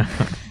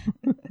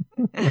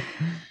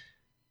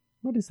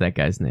 What is that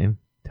guy's name?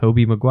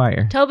 Tobey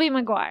Maguire. Tobey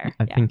Maguire.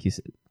 I think you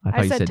said.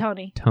 I said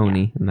Tony.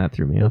 Tony, and that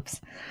threw me Oops.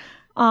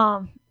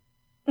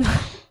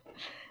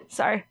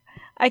 Sorry.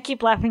 I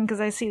keep laughing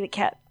because I see the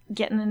cat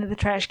getting into the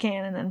trash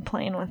can and then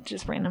playing with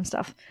just random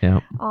stuff.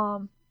 Yeah.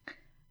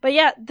 But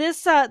yeah,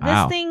 this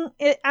thing.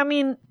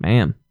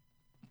 Man.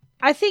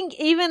 I think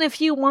even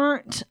if you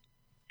weren't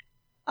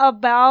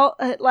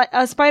about like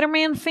a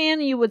Spider-Man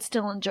fan, you would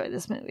still enjoy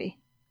this movie.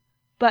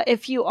 But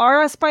if you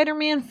are a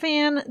Spider-Man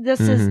fan, this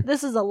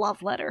is a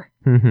love letter.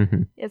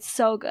 It's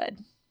so good.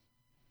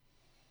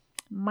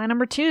 My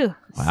number 2.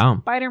 Wow.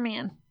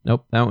 Spider-Man.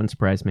 Nope, that one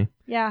surprised me.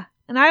 Yeah.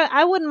 And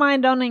I wouldn't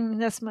mind owning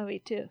this movie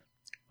too.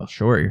 Well,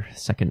 sure, your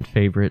second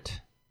favorite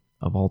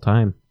of all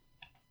time.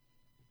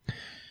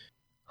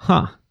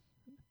 Huh.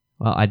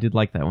 Well, I did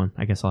like that one.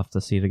 I guess I'll have to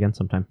see it again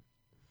sometime.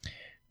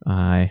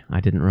 I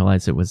didn't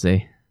realize it was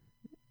a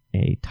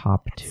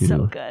top 2.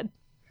 So good.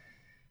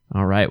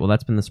 All right, well,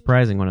 that's been the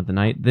surprising one of the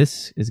night.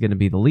 This is going to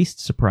be the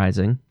least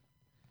surprising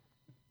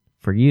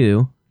for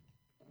you,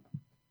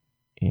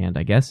 and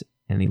I guess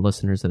any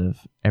listeners that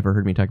have ever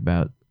heard me talk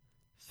about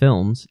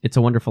films. It's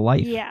a Wonderful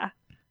Life. Yeah.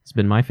 It's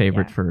been my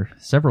favorite for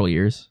several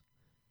years.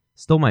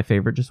 Still my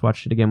favorite. Just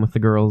watched it again with the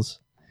girls.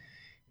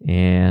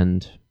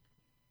 And,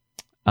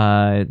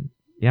 yeah.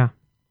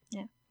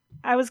 Yeah.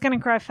 I was going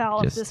to cry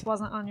foul if this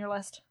wasn't on your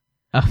list.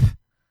 I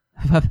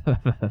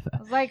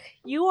was like,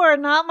 you are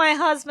not my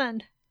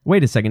husband.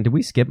 Wait a second. Did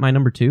we skip my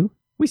number 2?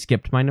 We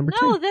skipped my number 2.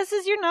 No, this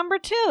is your number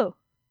 2.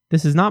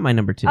 This is not my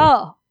number 2.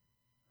 Oh.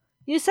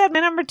 You said my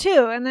number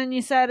 2, and then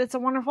you said It's a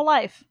Wonderful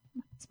Life.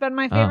 It's been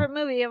my favorite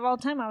movie of all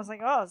time. I was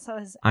like, oh, so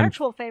his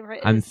actual favorite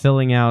is... I'm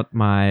filling out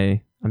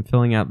the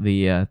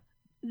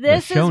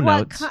This the show is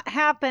notes. What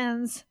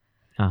happens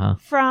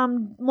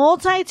from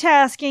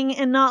multitasking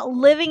and not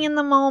living in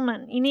the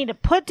moment. You need to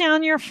put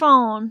down your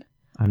phone.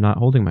 I'm not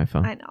holding my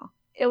phone. I know.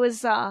 It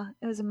was a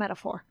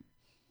metaphor.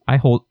 I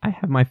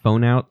have my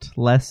phone out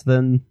less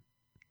than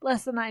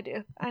I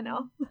do. I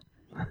know.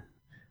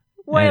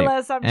 Way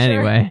less, I'm sure.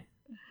 Anyway.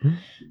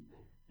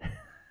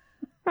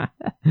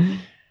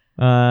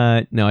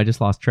 No, I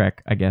just lost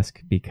track, I guess,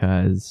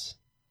 because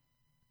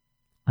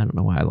I don't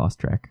know why I lost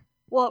track.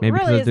 Well, maybe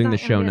really, because I was doing the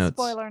show notes.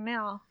 Spoiler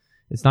now.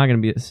 It's not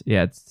going to be.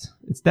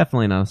 It's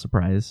definitely not a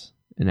surprise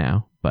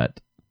now. But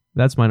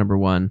that's my number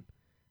 1.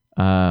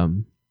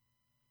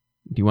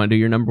 Do you want to do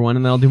your number 1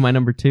 and then I'll do my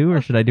number 2,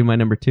 or should I do my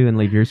number 2 and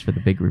leave yours for the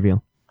big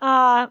reveal?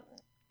 I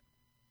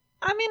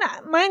mean,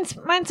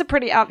 mine's a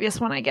pretty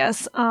obvious one, I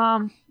guess.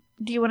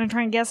 Do you want to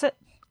try and guess it?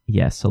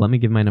 Yes. So let me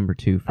give my number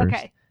 2 first.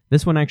 Okay.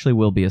 This one actually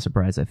will be a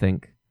surprise, I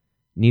think.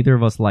 Neither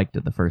of us liked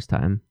it the first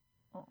time.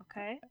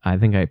 Okay. I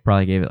think I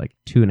probably gave it like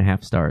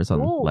 2.5 stars on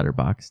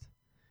Letterboxd.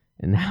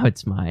 And now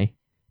it's my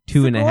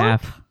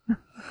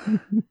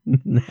 2.5.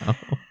 No.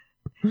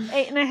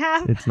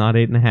 8.5? It's not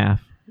 8.5.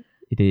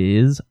 It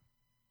is...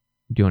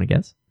 Do you want to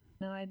guess?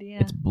 No idea.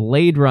 It's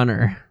Blade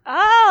Runner.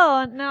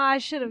 Oh, no, I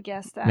should have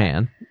guessed that.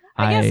 Man.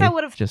 I guess I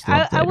would have just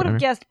I would have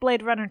guessed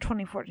Blade Runner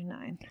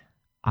 2049.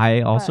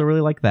 I also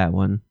really like that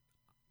one.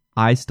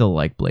 I still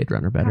like Blade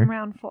Runner better. Come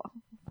around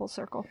full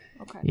circle.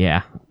 Okay.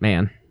 Yeah,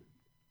 man.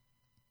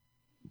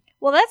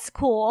 Well, that's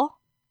cool.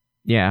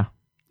 Yeah.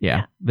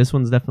 This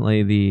one's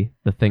definitely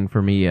the thing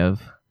for me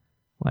of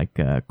like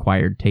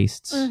acquired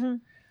tastes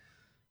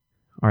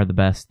are the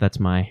best. That's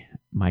my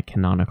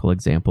canonical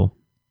example.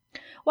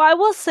 Well, I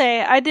will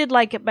say I did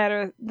like it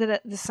better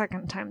the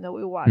second time that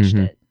we watched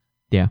it.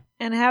 Yeah.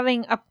 And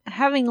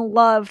having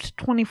loved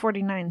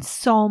 2049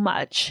 so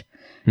much,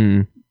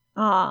 going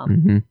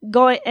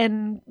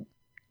and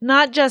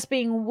not just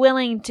being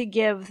willing to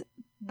give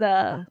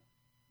the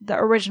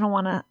original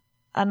one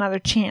another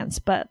chance,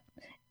 but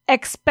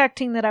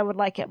expecting that I would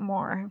like it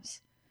more.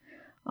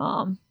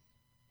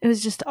 It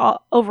was just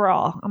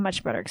overall a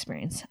much better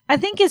experience. I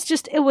think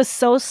it was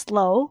so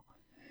slow.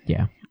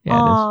 Yeah.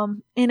 Yeah,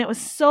 and it was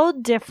so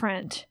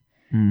different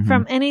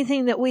from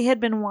anything that we had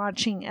been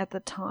watching at the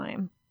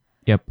time.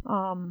 Yep.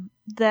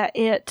 That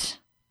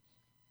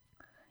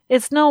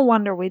it's no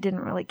wonder we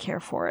didn't really care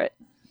for it.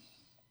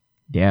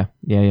 Yeah.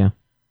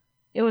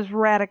 It was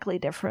radically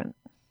different.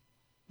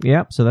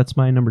 Yep. So that's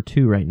my number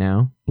 2 right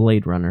now,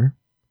 Blade Runner.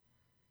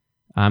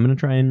 I'm gonna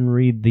try and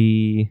read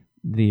the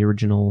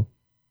original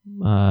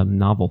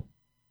novel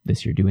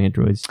this year. Do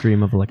Androids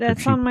Dream of Electric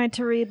That's Sheep? on my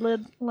to-read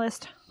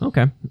list.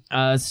 Okay.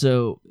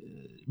 So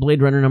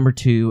Blade Runner number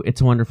 2,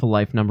 It's a Wonderful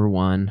Life number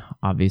 1,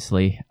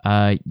 obviously.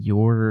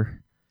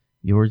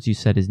 Yours you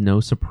said is No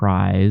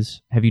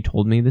Surprise. Have you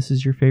told me this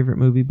is your favorite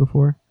movie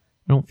before?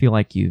 I don't feel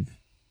like you've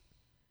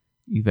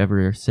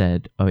ever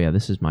said, "Oh yeah,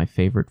 this is my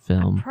favorite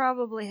film." I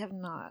probably have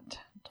not.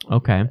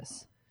 Okay.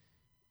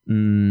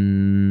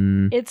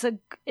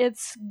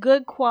 It's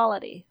good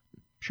quality.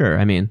 Sure.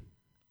 I mean,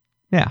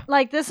 yeah.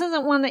 Like, this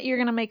isn't one that you're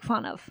going to make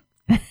fun of.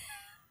 I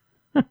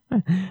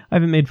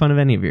haven't made fun of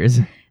any of yours.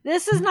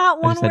 This is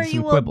not one where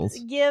you quibbles.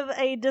 will give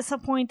a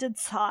disappointed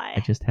sigh.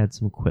 I just had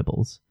some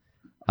quibbles.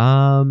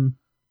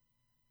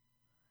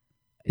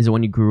 Is it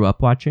one you grew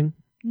up watching?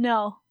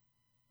 No.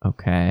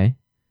 Okay.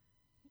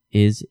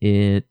 Is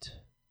it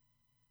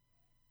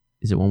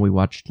one we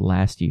watched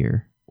last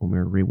year when we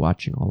were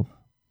rewatching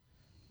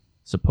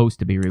supposed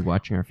to be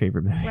rewatching our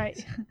favorite movies?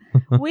 Right.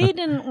 We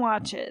didn't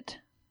watch it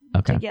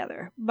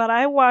together, but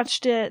I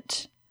watched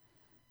it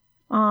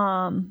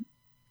in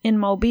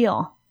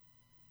Mobile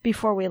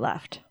before we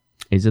left.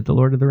 Is it The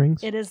Lord of the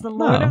Rings? It is The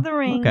Lord of the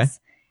Rings. Okay.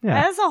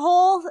 Yeah. As a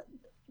whole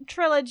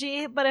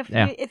trilogy, but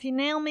if you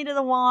nail me to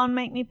the wall and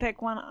make me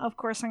pick one, of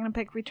course I'm going to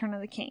pick Return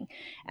of the King.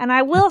 And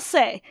I will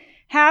say,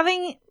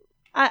 I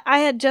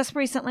had just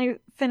recently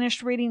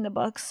finished reading the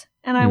books,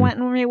 and I went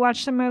and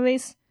rewatched the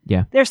movies.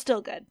 Yeah. They're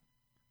still good.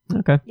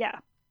 Okay. Yeah.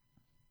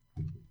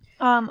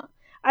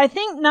 I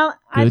think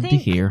to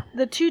hear.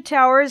 The Two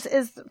Towers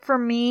is, for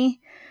me,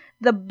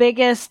 the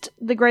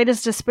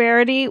greatest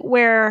disparity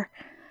where,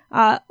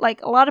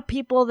 like, a lot of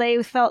people,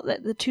 they felt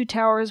that The Two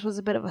Towers was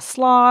a bit of a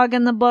slog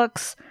in the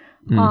books.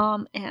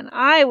 And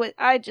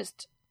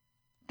that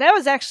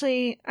was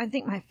actually, I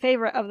think, my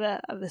favorite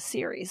of the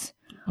series.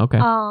 Okay.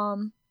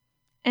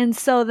 And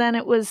so then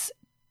it was,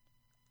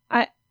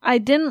 I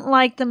didn't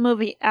like the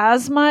movie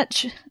as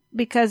much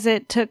because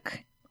it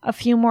took a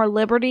few more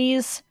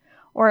liberties,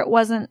 or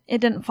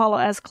it didn't follow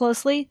as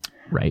closely.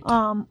 Right.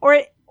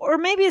 Or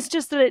maybe it's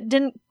just that it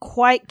didn't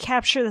quite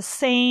capture the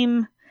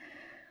same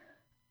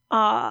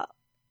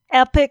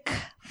epic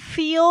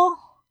feel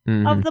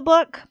of the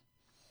book.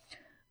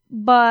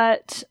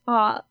 But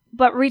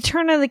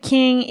Return of the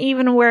King,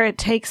 even where it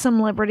takes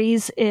some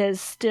liberties,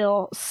 is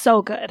still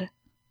so good.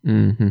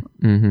 Mm-hmm.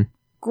 Mm-hmm.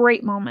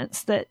 Great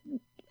moments that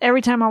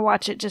every time I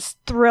watch it just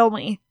thrill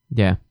me.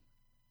 Yeah.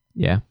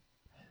 Yeah.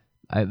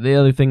 The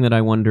other thing that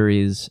I wonder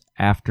is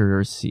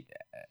after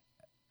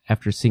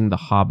seeing The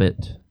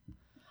Hobbit,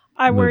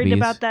 I worried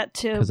about that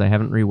too, because I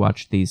haven't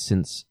rewatched these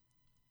since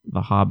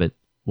the Hobbit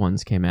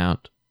ones came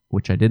out,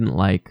 which I didn't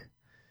like,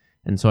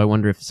 and so I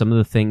wonder if some of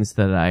the things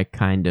that I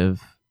kind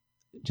of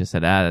just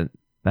said,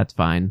 that's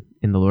fine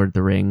in The Lord of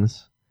the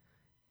Rings,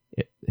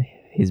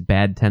 his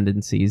bad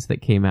tendencies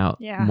that came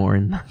out more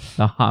in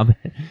The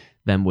Hobbit,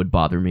 then would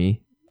bother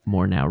me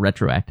more now,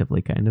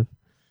 retroactively, kind of.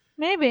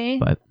 Maybe,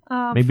 but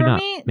maybe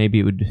not. Maybe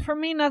it would. For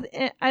me,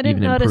 I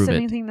didn't notice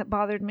anything that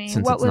bothered me.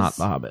 Since it's not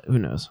The Hobbit, who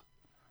knows?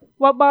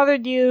 What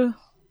bothered you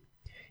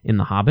in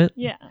The Hobbit?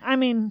 Yeah, I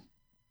mean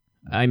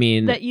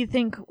that you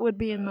think would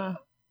be in the.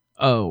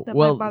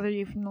 Might bother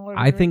you from The Lord of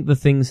the Rings. I think the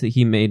things that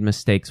he made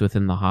mistakes with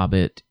in The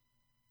Hobbit,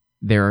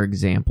 there are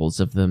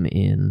examples of them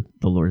in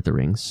The Lord of the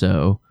Rings.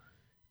 So,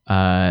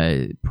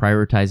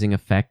 prioritizing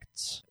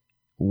effects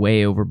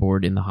way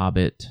overboard in The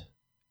Hobbit,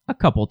 a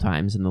couple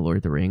times in The Lord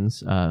of the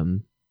Rings.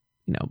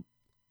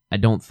 I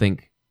don't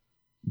think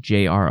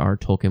J.R.R.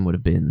 Tolkien would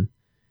have been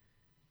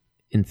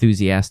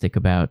enthusiastic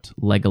about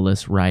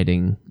Legolas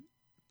riding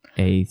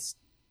a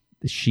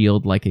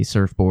shield like a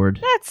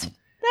surfboard. That's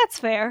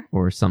fair.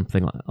 Or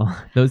something like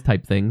those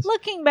type things.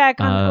 Looking back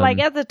on,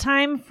 at the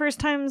time, first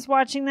times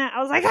watching that, I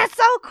was like, that's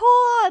so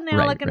cool. And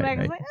now looking back,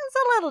 I was like, it's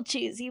a little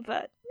cheesy,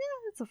 but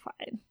yeah, it's a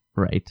fine.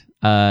 Right.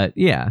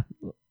 Yeah.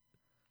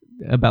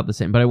 About the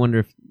same. But I wonder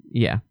if,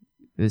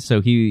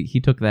 so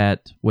he took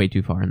that way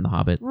too far in The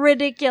Hobbit.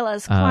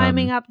 Ridiculous.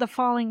 Climbing up the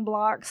falling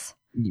blocks.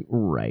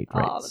 Right.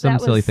 Some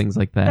silly things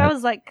like that. That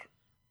was like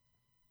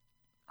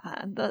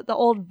the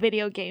old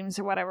video games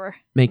or whatever.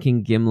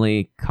 Making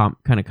Gimli kind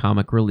of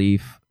comic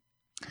relief.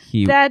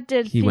 He went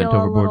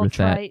overboard with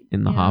trite. That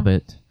in The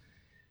Hobbit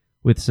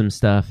with some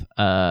stuff.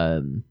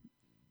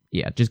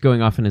 Just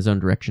going off in his own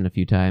direction a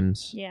few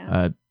times.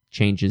 Yeah.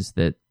 Changes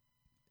that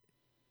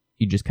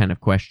you just kind of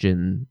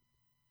question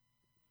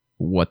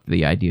what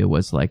the idea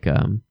was. Like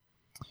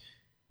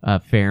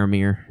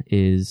Faramir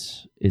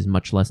is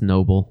much less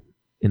noble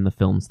in the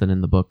films than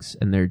in the books,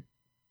 and there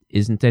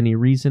isn't any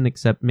reason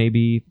except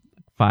maybe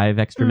 5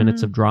 extra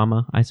minutes of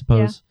drama, I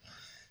suppose.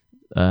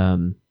 Yeah.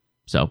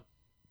 So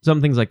some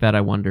things like that,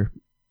 I wonder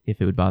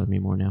if it would bother me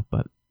more now,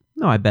 but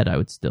no, I bet I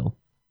would still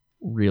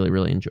really,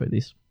 really enjoy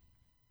these.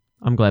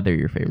 I'm glad they're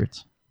your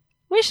favorites.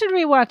 We should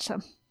rewatch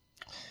them.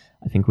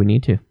 I think we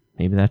need to.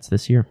 Maybe that's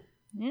this year.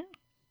 Yeah.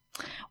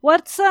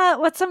 What's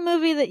a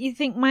movie that you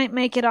think might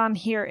make it on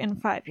here in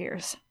 5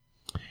 years?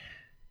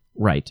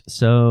 Right.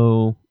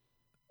 So,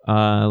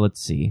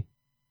 let's see.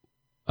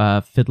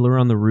 Fiddler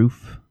on the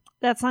Roof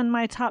That's on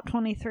my top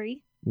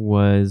 23.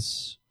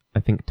 Was, I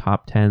think,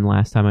 top 10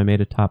 last time I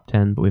made a top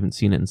 10, but we haven't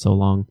seen it in so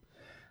long.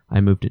 I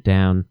moved it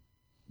down.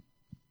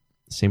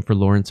 Same for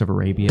Lawrence of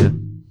Arabia.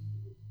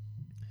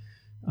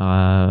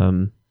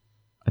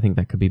 I think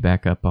that could be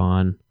back up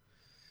on.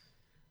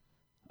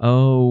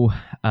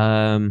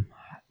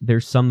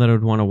 There's some that I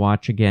would want to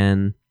watch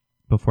again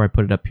before I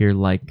put it up here,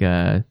 like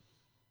The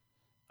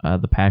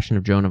Passion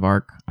of Joan of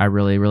Arc. I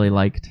really, really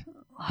liked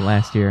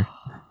last year.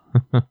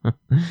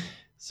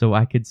 So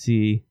I could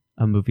see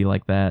a movie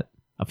like that.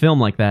 A film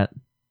like that.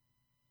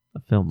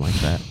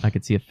 I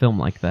could see a film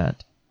like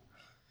that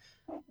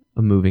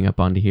moving up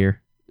onto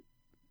here.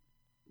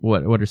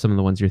 What are some of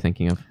the ones you're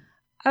thinking of?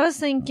 I was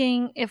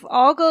thinking, if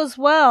all goes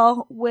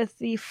well with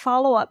the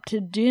follow-up to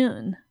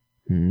Dune,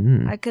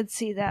 I could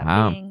see that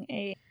being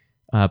a...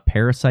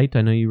 Parasite,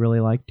 I know you really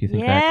like. Do you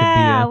think that could be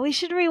Yeah, we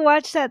should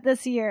rewatch that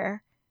this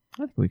year.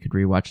 I think we could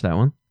rewatch that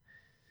one.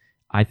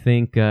 I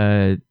think,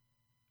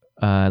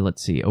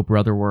 let's see, Oh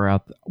Brother,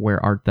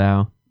 Where Art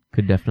Thou?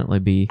 Could definitely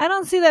be... I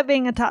don't see that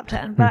being a top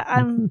 10, but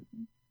I'm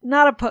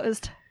not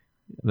opposed.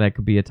 That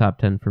could be a top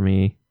 10 for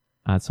me.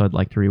 So I'd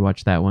like to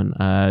rewatch that one.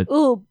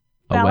 Ooh,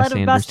 Ballad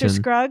of Buster Anderson.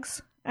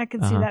 Scruggs. I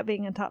could see that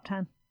being a top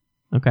 10.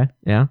 Okay,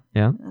 yeah.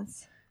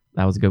 That's...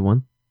 That was a good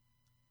one.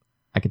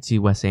 I could see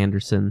Wes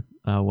Anderson,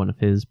 one of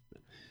his,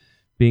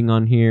 being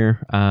on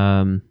here.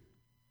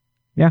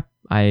 Yeah,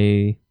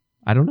 I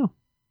don't know.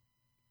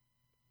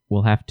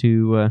 We'll have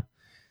to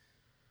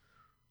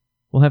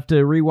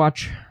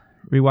rewatch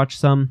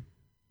some.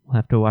 We'll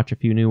have to watch a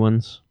few new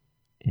ones,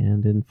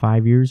 and in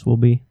 5 years we'll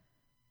be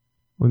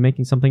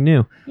making something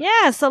new.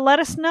 Yeah, so let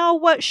us know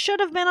what should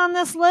have been on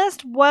this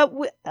list, what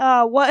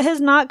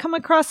has not come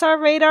across our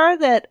radar,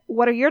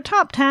 what are your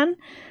top 10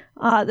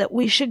 that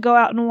we should go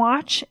out and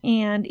watch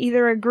and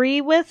either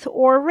agree with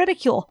or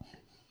ridicule.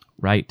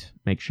 Right.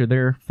 Make sure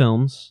they're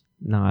films,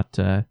 not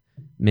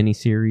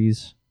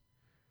miniseries,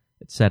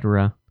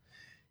 etc.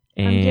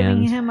 I'm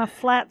giving him a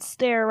flat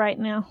stare right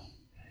now.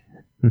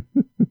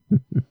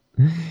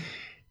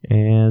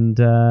 And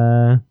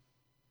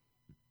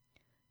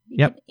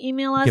You can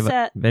email us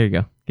at there you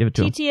go. Give it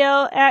to him.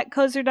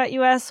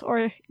 TTO@Kozer.us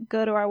or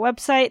go to our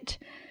website.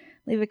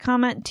 Leave a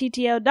comment,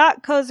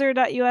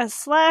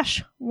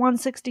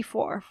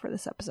 TTO.Kozer.us/164 for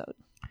this episode.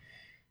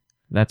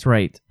 That's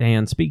right.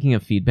 And speaking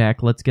of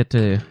feedback, let's get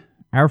to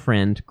our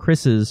friend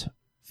Chris's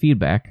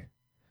feedback,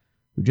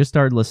 who just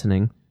started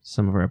listening to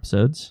some of our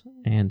episodes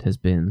and has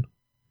been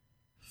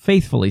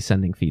faithfully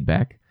sending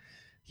feedback.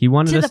 He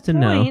wanted us to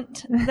know... To the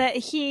point that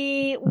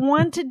he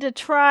wanted to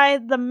try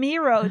the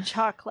Miro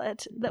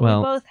chocolate that we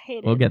both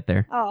hated. We'll get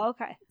there. Oh,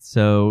 okay.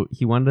 So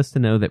he wanted us to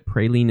know that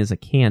praline is a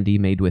candy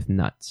made with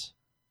nuts,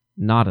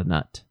 not a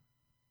nut.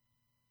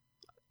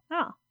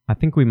 Oh. I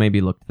think we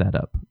maybe looked that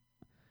up,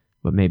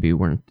 but maybe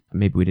we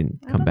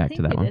didn't come back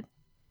to that one.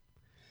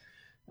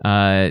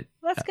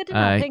 That's good to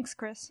know. Thanks,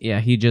 Chris.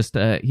 Yeah,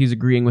 he's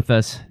agreeing with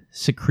us.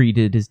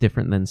 Secreted is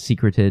different than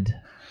secreted.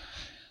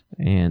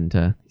 And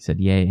he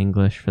said, yay,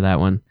 English for that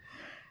one.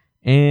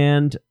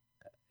 And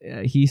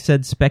he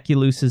said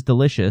speculoos is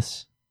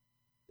delicious,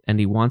 and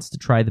he wants to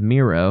try the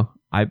Miro.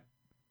 I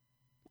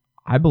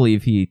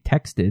believe he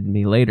texted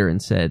me later and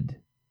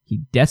said he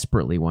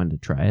desperately wanted to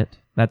try it.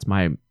 That's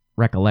my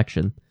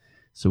recollection.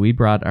 So we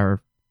brought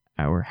our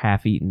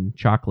half-eaten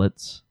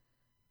chocolates.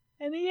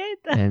 And he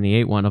ate them. And he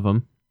ate one of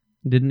them.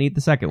 Didn't eat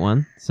the second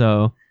one.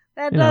 So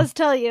that does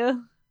tell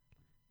you.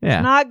 Yeah.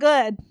 It's not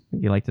good.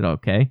 He liked it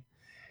okay.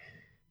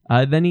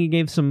 Then he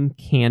gave some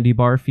candy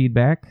bar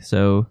feedback.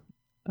 So,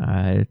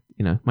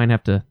 might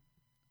have to...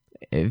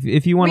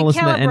 If you want to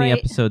listen to any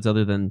episodes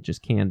other than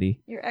just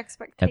candy your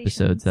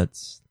expectations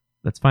episodes,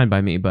 that's fine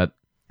by me. But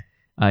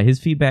his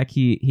feedback,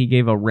 he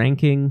gave a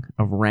ranking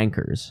of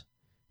rankers.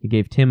 He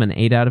gave Tim an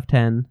 8 out of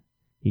 10.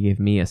 He gave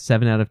me a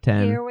 7 out of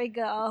 10. Here we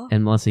go.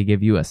 And Melissa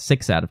gave you a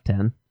 6 out of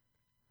 10.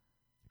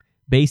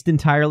 Based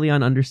entirely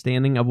on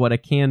understanding of what a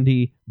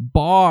candy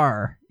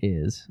bar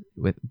is,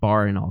 with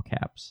bar in all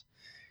caps.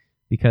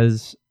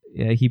 Because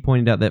he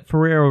pointed out that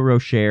Ferrero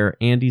Rocher,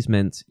 Andes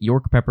Mints,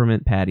 York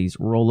Peppermint Patties,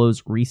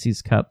 Rolos,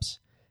 Reese's Cups,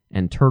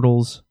 and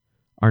Turtles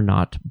are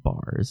not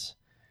bars.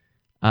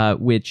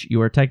 Which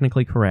you are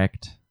technically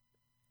correct.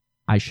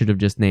 I should have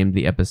just named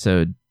the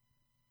episode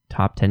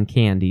Top 10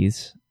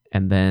 Candies,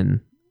 and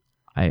then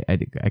I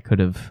could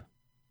have...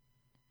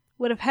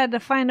 Would have had to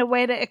find a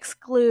way to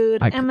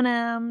exclude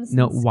M&Ms.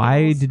 No,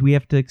 why did we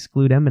have to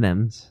exclude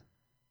M&Ms?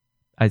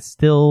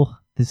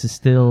 This is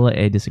still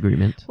a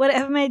disagreement. Would it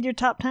have made your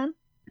top 10?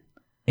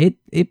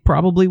 It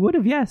probably would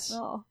have, yes.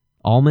 Oh.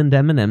 Almond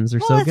M&Ms are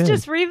so good. Let's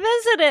just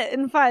revisit it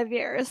in 5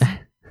 years.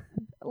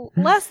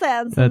 Less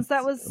than, since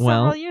that was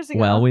several years ago.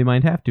 Well, we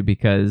might have to,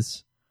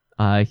 because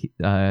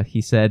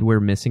he said we're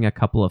missing a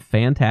couple of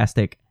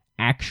fantastic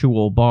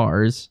actual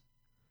bars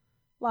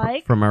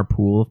from our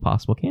pool of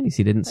possible candies.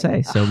 He didn't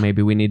say, so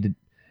maybe we need to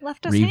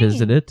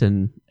revisit it,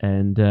 and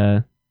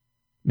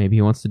maybe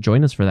he wants to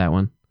join us for that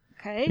one.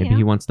 Okay, maybe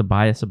he wants to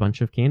buy us a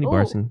bunch of candy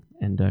bars and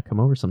come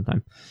over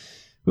sometime.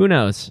 Who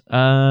knows?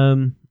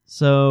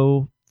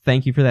 So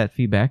thank you for that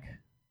feedback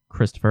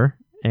Christopher.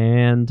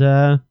 And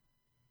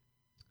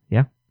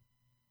yeah,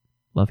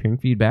 love hearing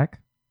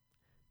feedback.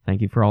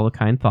 Thank you for all the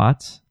kind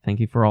thoughts. Thank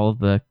you for all of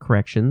the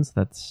corrections.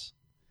 It's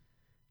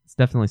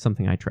definitely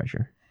something I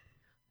treasure.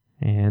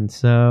 And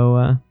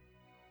so,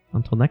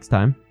 until next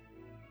time,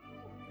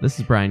 this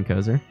is Brian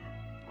Kozer.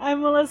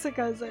 I'm Melissa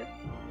Kozer.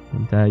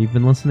 And you've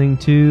been listening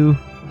to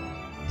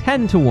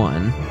 10 to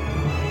 1.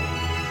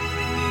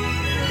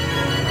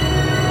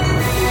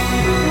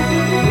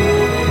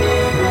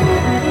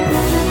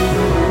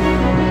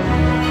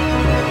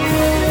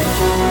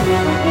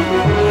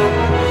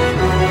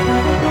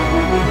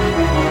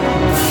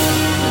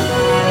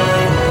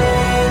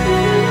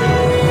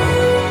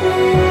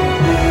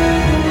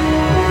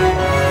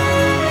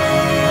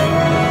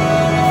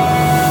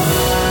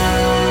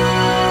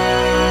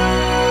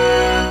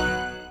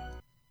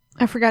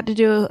 I forgot to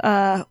do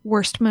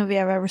worst movie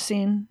I've ever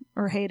seen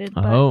or hated.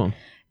 But Oh.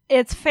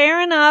 it's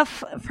fair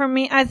enough for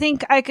me. I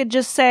think I could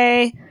just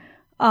say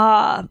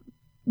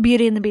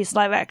Beauty and the Beast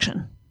live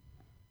action.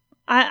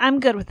 I'm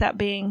good with that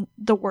being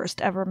the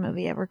worst ever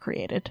movie ever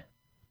created.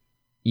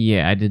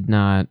 Yeah, I did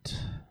not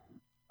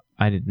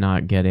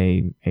get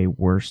a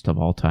worst of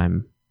all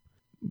time.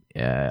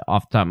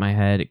 Off the top of my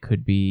head, it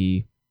could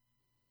be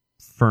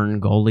Fern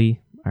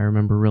Gully. I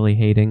remember really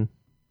hating.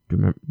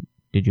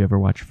 Did you ever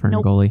watch Fern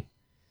Nope. Gully?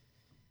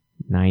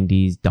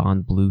 90s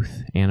Don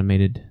Bluth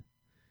animated.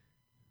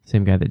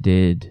 Same guy that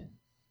did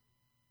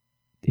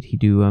he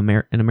do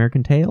An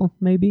American Tail,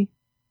 maybe?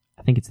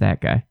 I think it's that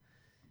guy.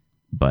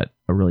 But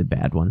a really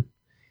bad one.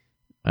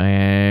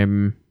 I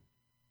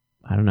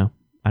don't know.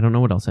 I don't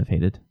know what else I've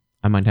hated.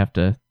 I might have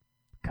to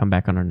come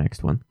back on our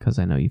next one, because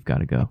I know you've got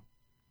to go.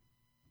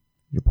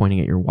 You're pointing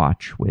at your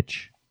watch,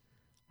 which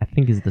I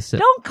think is the...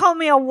 Don't call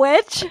me a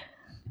witch!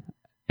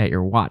 At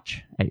your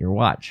watch.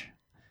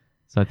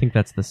 So I think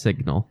that's the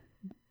signal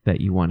that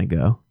you want to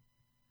go.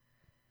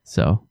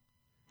 So.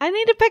 I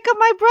need to pick up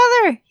my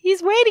brother!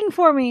 He's waiting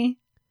for me!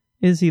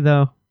 Is he,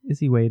 though? Is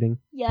he waiting?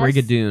 Yes.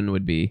 Brigadoon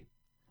would be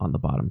on the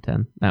bottom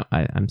 10. Now,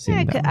 I'm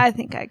seeing that one I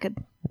think I could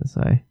as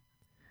I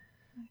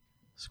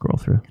scroll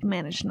through.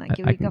 manage to not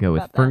give I you can guff go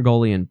with about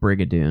Ferngully and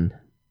Brigadoon.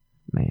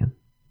 Man.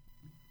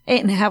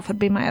 that. 8.5 would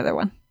be my other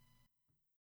one.